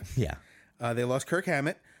Metallica. Yeah. They lost Kirk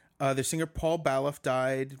Hammett. Their singer Paul Baloff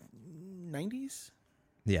died 90s.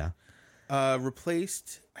 Yeah.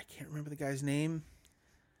 Replaced, I can't remember the guy's name.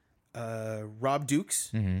 Rob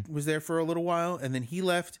Dukes was there for a little while, and then he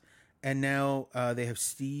left, and now they have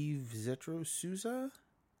Steve Zetro Souza.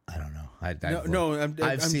 I don't know. I'm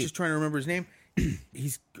just trying to remember his name.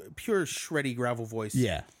 He's pure shreddy gravel voice.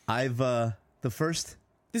 Yeah,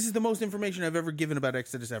 This is the most information I've ever given about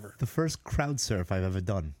Exodus ever. The first crowd surf I've ever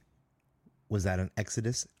done was at an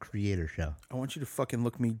Exodus creator show. I want you to fucking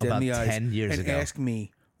look me dead about in the eyes 10 years and ago. ask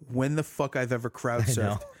me when the fuck I've ever crowd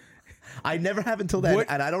surfed. I never have until then,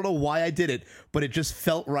 and I don't know why I did it, but it just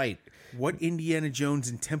felt right. What Indiana Jones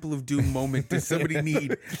and Temple of Doom moment does somebody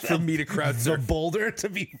need for me to crowd surf? The boulder to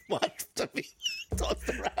be tossed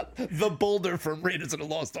around. The boulder from Raiders of the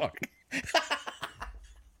Lost Ark.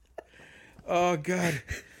 Oh God,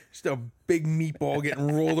 just a big meatball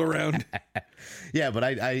getting rolled around. Yeah, but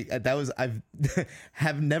I've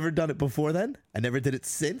have never done it before then. I never did it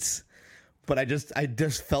since. But I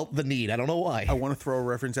just felt the need. I don't know why. I want to throw a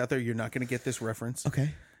reference out there. You're not going to get this reference.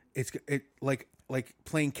 Okay. It's like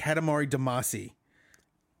playing Katamari Damacy.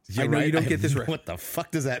 You're I know right. you don't get this. What the fuck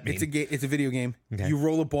does that mean? It's a video game. Okay. You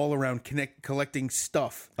roll a ball around, collecting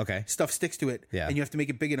stuff. Okay. Stuff sticks to it. Yeah. And you have to make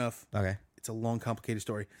it big enough. Okay. It's a long, complicated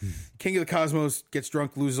story. King of the Cosmos gets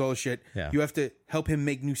drunk, loses all his shit. Yeah. You have to help him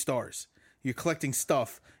make new stars. You're collecting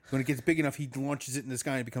stuff. When it gets big enough, he launches it in the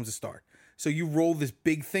sky and it becomes a star. So you roll this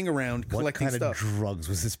big thing around collecting stuff. What kind of drugs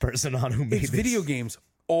was this person on who made It's this? video games.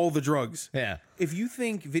 All the drugs. Yeah. If you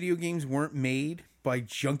think video games weren't made by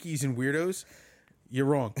junkies and weirdos, you're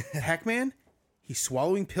wrong. Pac-Man, he's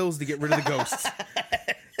swallowing pills to get rid of the ghosts.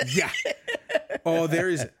 Yeah. Oh, there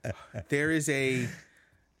is a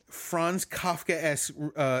Franz Kafka-esque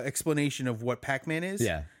explanation of what Pac-Man is.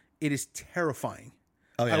 Yeah. It is terrifying.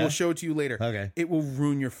 Oh, yeah? I will show it to you later. Okay. It will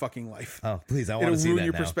ruin your fucking life. Oh, please, I want to see that It'll ruin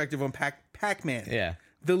your now. perspective on Pac-Man. Yeah.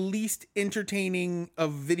 The least entertaining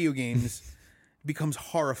of video games becomes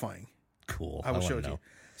horrifying. Cool. I will show it to you.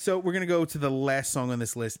 So we're going to go to the last song on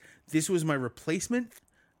this list. This was my replacement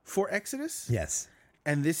for Exodus. Yes.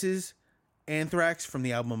 And this is Anthrax from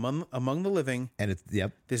the album Among the Living. And it's,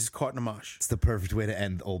 yep. This is Caught in a Mosh. It's the perfect way to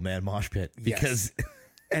end Old Man Moshpit. Because... Yes.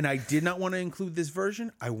 And I did not want to include this version.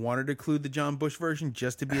 I wanted to include the John Bush version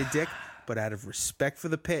just to be a dick. But out of respect for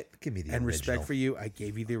the pit Give me the and original. respect for you, I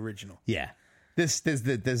gave you the original. Yeah. There's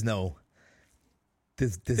no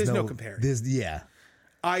comparison. Yeah.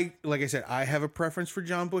 Like I said, I have a preference for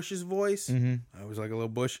John Bush's voice. I was like a little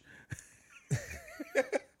Bush.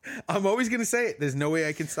 I'm always going to say it. There's no way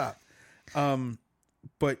I can stop.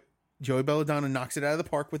 But Joey Belladonna knocks it out of the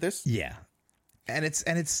park with this. Yeah. And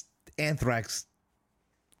it's Anthrax,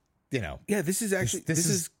 Yeah, this is actually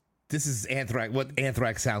this is Anthrax, what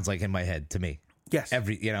Anthrax sounds like in my head to me. Yes.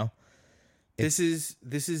 This is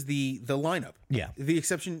the lineup. Yeah. The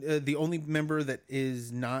exception, the only member that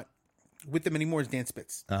is not with them anymore is Dan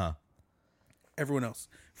Spitz. Uh-huh. Everyone else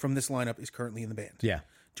from this lineup is currently in the band. Yeah.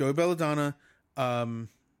 Joey Belladonna.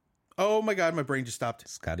 Oh my God, my brain just stopped.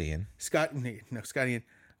 Scott Ian. Scott Ian.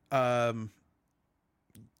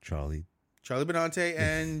 Charlie Benante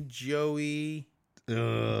and Joey. I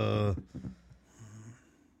don't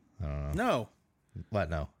know. No. What?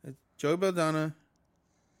 No. Joey Belladonna.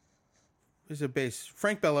 There's a bass.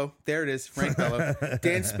 Frank Bello. There it is. Frank Bello.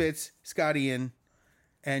 Dan Spitz, Scott Ian,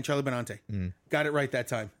 and Charlie Benante. Got it right that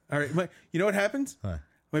time. All right. You know what happens? Huh.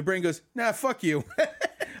 My brain goes, nah, fuck you.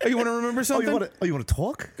 Oh, you want to remember something? You want to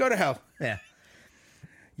talk? Go to hell. Yeah.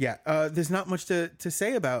 Yeah. There's not much to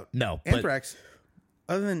say about Anthrax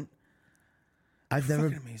other than I've never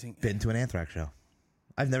amazing. Been to an Anthrax show.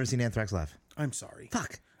 I've never seen Anthrax live. I'm sorry.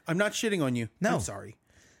 Fuck. I'm not shitting on you. No. I'm sorry.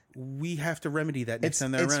 we have to remedy that next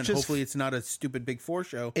time they're around. Hopefully, it's not a stupid Big Four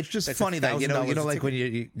show. It's just funny that like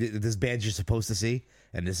when there's bands you're supposed to see,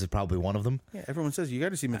 and this is probably one of them. Yeah, everyone says you got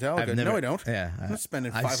to see Metallica. No, I don't. Yeah, I'm not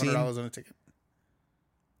spending $500 on a ticket.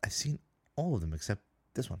 I've seen all of them except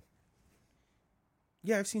this one.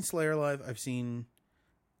 Yeah, I've seen Slayer live. I've seen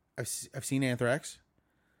Anthrax.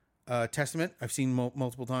 Testament, I've seen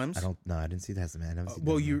multiple times. I didn't see Testament.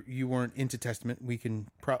 You weren't into Testament. We can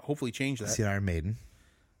hopefully change that. I've seen Iron Maiden.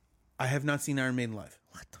 I have not seen Iron Maiden live.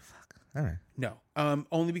 What the fuck? All right. No.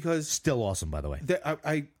 Only because still awesome, by the way.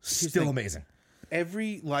 Still amazing.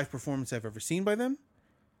 Every live performance I've ever seen by them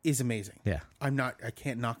is amazing. Yeah. I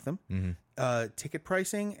can't knock them. Mm-hmm. Ticket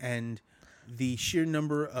pricing and the sheer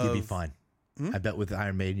number of... You'd be fine. I bet with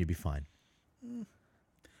Iron Maiden you'd be fine. And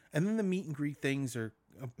then the meet and greet things are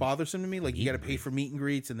bothersome to me. Like, you got to pay for meet and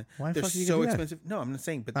greets, and they're so expensive. No, I'm not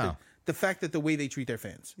saying, but the fact that the way they treat their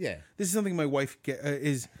fans. Yeah. This is something my wife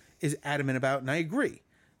is adamant about, and I agree.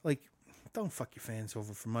 Like, don't fuck your fans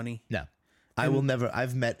over for money. No. I will never.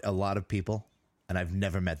 I've met a lot of people, and I've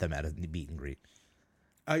never met them at a meet and greet.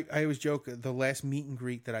 I always joke, the last meet and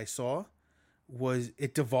greet that I saw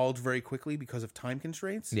it divulged very quickly because of time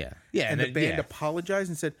constraints. Yeah. Yeah. And the band apologized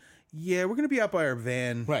and said, yeah, we're going to be out by our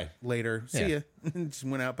van later. See ya. And just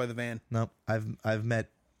went out by the van. No, I've met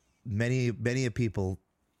many of people,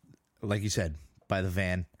 like you said, by the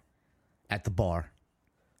van, at the bar.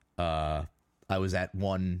 I was at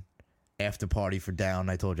one after party for Down.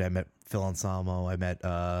 I told you I met Phil Anselmo. I met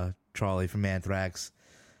Charlie from Anthrax,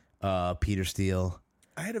 Peter Steele.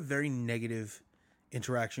 I had a very negative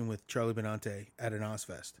interaction with Charlie Benante at an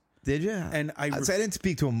Ozfest. Did you? And I didn't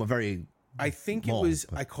speak to him I think it was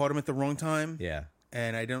I caught him at the wrong time. Yeah.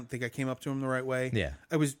 And I don't think I came up to him the right way. Yeah.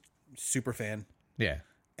 I was super fan. Yeah.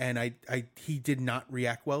 And he did not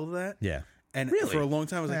react well to that. Yeah. And for a long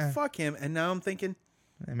time I was like, fuck him. And now I'm thinking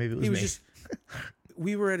maybe it was me. Just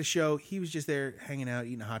we were at a show, he was just there hanging out,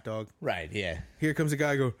 eating a hot dog. Right, yeah. Here comes a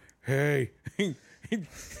guy, go, hey.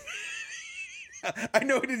 I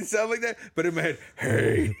know it didn't sound like that, but in my head,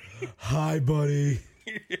 hey. Hi, buddy.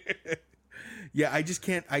 Yeah, I just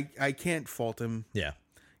can't. I can't fault him. Yeah,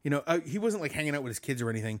 he wasn't like hanging out with his kids or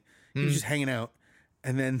anything. He was just hanging out,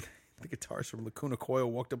 and then the guitarist from Lacuna Coil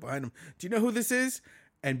walked up behind him. Do you know who this is?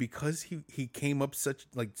 And because he came up so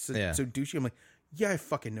douchey, I'm like, yeah, I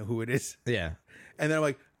fucking know who it is. Yeah. And then I'm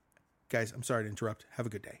like, guys, I'm sorry to interrupt. Have a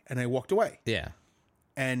good day. And I walked away. Yeah.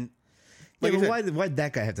 And like, why'd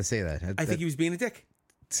that guy have to say that? I think he was being a dick.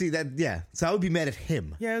 See that? Yeah. So I would be mad at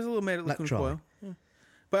him. Yeah, I was a little mad at Lacuna Coil. Yeah.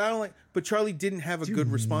 But I don't like. But Charlie didn't have a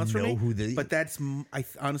good response for me. But I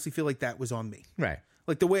honestly feel like that was on me. Right.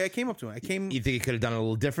 Like the way I came up to him. You think he could have done it a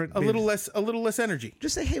little different? A little less energy.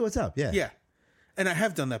 Just say, hey, what's up? Yeah. Yeah. And I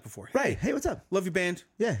have done that before. Right. Hey, what's up? Love your band.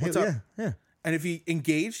 Yeah. What's up? Yeah. And if he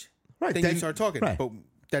engaged, then you start talking. Right. But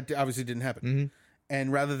that obviously didn't happen. Mm-hmm.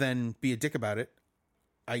 And rather than be a dick about it,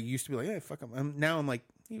 I used to be like, hey, fuck him. Now I'm like,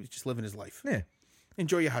 he was just living his life. Yeah.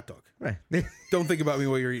 Enjoy your hot dog. Right. Don't think about me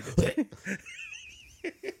while you're eating it.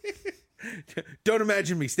 Don't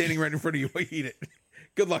imagine me standing right in front of you while you eat it.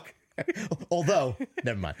 Good luck. Although,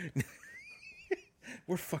 never mind.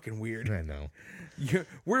 We're fucking weird. I know.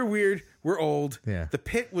 We're weird. We're old. Yeah. The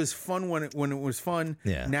pit was fun when it was fun.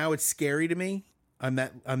 Yeah. Now it's scary to me. I'm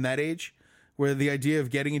that age where the idea of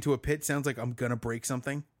getting into a pit sounds like I'm gonna break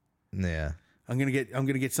something. Yeah. I'm gonna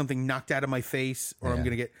get something knocked out of my face, or I'm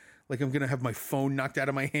gonna have my phone knocked out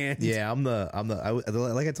of my hand. Yeah,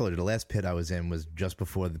 like I told you, the last pit I was in was just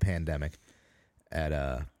before the pandemic.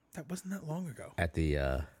 That wasn't that long ago.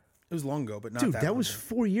 It was long ago, but not dude. That That was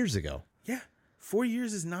 4 years ago. Yeah, 4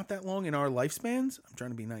 years is not that long in our lifespans. I'm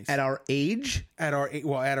trying to be nice. At our age, at our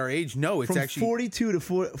age, no, it's from actually 42 to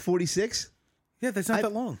 46. Yeah, that's not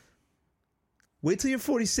that long. Wait till you're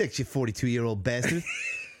 46, you 42-year-old bastard.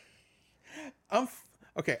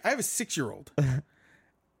 Okay. I have a 6-year-old.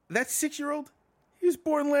 That 6-year-old, he was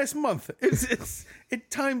born last month. It's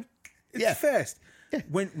fast. Yeah.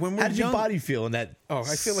 When we're How did young, your body feel in that? I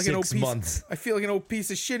feel like 6 months. I feel like an old piece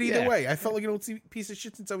of shit either way. I felt like an old piece of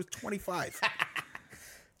shit since I was 25.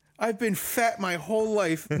 I've been fat my whole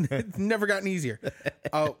life. It's never gotten easier.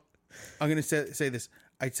 I'm going to say this.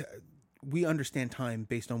 We understand time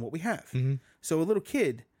based on what we have. Mm-hmm. So a little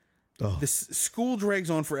kid, the school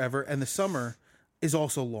drags on forever, and the summer is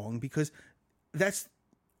also long because that's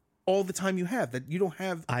all the time you have. That you don't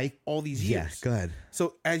have all these years. Yeah, go ahead.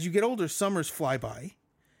 So as you get older, summers fly by,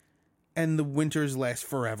 and the winters last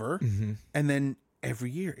forever, and then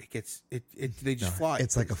every year they just fly.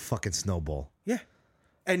 It's like a fucking snowball. Yeah,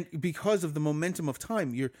 and because of the momentum of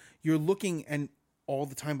time, you're looking, and all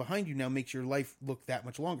the time behind you now makes your life look that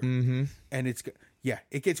much longer. Mm-hmm. And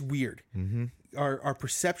it gets weird. Mm-hmm. Our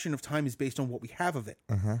perception of time is based on what we have of it.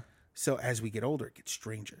 Uh-huh. So as we get older, it gets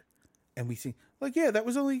stranger. And we see, like, that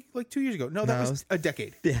was only like 2 years ago. No, that was a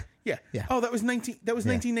decade. Yeah. Yeah. Oh, that was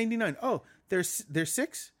 1999. Oh, there's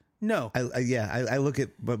 6? No. I look at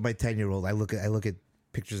my 10-year-old. I look at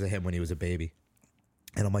pictures of him when he was a baby.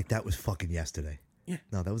 And I'm like, that was fucking yesterday. Yeah.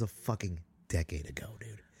 No, that was a fucking decade ago,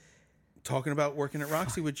 dude. Talking about working at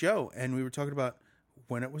Roxy with Joe, and we were talking about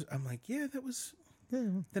when it was. I'm like, that was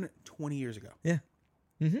then 20 years ago. Yeah.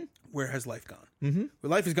 Mm-hmm. Where has life gone? Mm-hmm.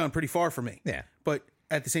 Well, life has gone pretty far for me. Yeah. But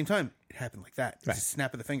at the same time, it happened like that. Right. Just a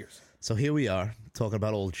snap of the fingers. So here we are talking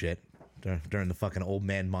about old shit during the fucking old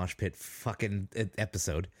man mosh pit fucking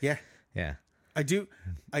episode. Yeah. Yeah. I do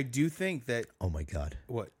think that. Oh my God.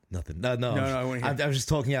 What? Nothing. No. I want to hear. I was just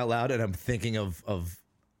talking out loud, and I'm thinking of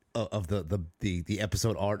the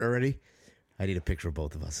episode art already. I need a picture of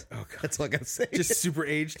both of us. Oh God. That's all I gotta say. Just super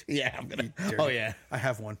aged. Yeah, I'm gonna. Oh yeah, I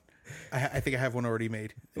have one. I think I have one already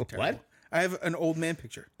made. What? I have an old man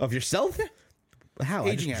picture of yourself. How?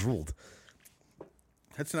 Aging I just drooled.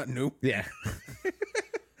 That's not new. Yeah. You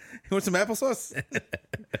want some applesauce?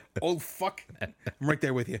 Old fuck. I'm right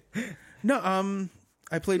there with you. No,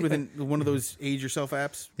 I played with one of those age yourself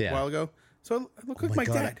apps a while ago. So I look like my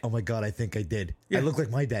dad. Oh my God, I think I did. Yeah. I look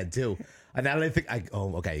like my dad too. And now that I think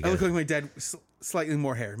okay. I look like my dad, slightly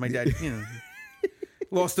more hair. My dad,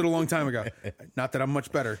 lost it a long time ago. Not that I'm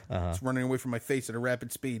much better. It's running away from my face at a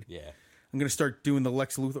rapid speed. Yeah. I'm going to start doing the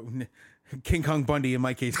Lex Luthor, King Kong Bundy in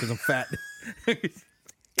my case because I'm fat.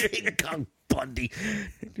 King Kong Bundy.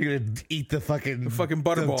 You're going to eat the fucking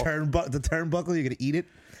butterball. The turnbuckle, you're going to eat it?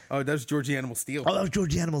 Oh, that was Georgie Animal Steel. Oh, that was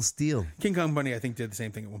Georgie Animal Steel. King Kong Bundy, I think, did the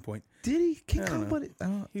same thing at one point. Did he? King Kong Bundy?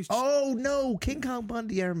 Oh, no. King Kong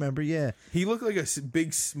Bundy, I remember, yeah. He looked like a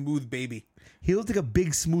big, smooth baby. He looked like a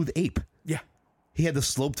big, smooth ape. Yeah. He had the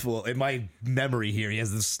sloped, in my memory here, he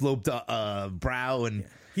has the sloped brow and... Yeah.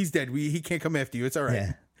 He's dead. He can't come after you. It's all right.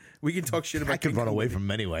 Yeah. We can talk shit about. I could run away from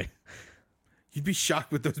him anyway. You'd be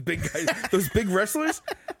shocked with those big guys, those big wrestlers.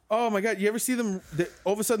 Oh my God! You ever see them?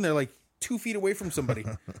 All of a sudden, they're like 2 feet away from somebody.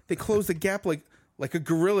 They close the gap like a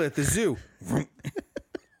gorilla at the zoo.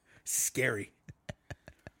 Scary.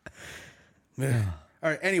 All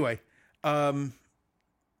right. Anyway, I'm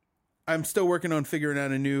still working on figuring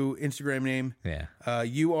out a new Instagram name. Yeah.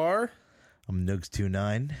 You are. I'm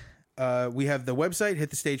Nugs29. We have the website,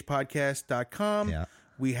 hitthestagepodcast.com. Yeah.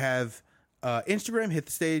 We have Instagram, Hit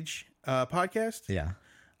the Stage Podcast. Yeah.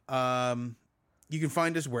 You can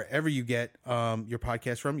find us wherever you get your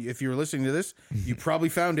podcast from. If you're listening to this, you probably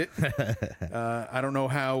found it. I don't know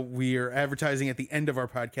how we are advertising at the end of our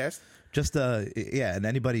podcast. Just, and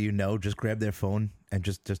anybody you know, just grab their phone and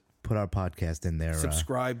just put our podcast in there.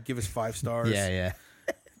 Subscribe, give us 5 stars. Yeah.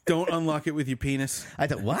 Don't unlock it with your penis. I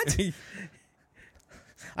thought, what?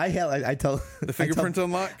 I tell the fingerprint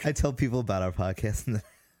unlock. I tell people about our podcast, and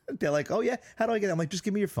they're like, "Oh yeah, how do I get it?" I'm like, "Just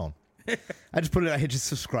give me your phone." I just put it. I hit just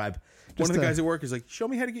subscribe. One of the guys at work is like, "Show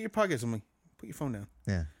me how to get your podcast." I'm like, "Put your phone down."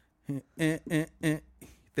 Yeah.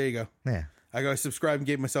 There you go. Yeah. I go subscribe and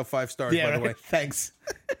gave myself 5 stars. Yeah, by the way, thanks.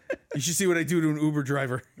 You should see what I do to an Uber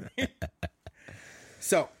driver.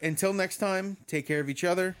 So until next time, take care of each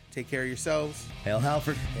other. Take care of yourselves. Hail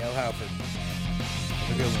Halford. Hail Halford.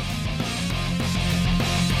 Have a good one.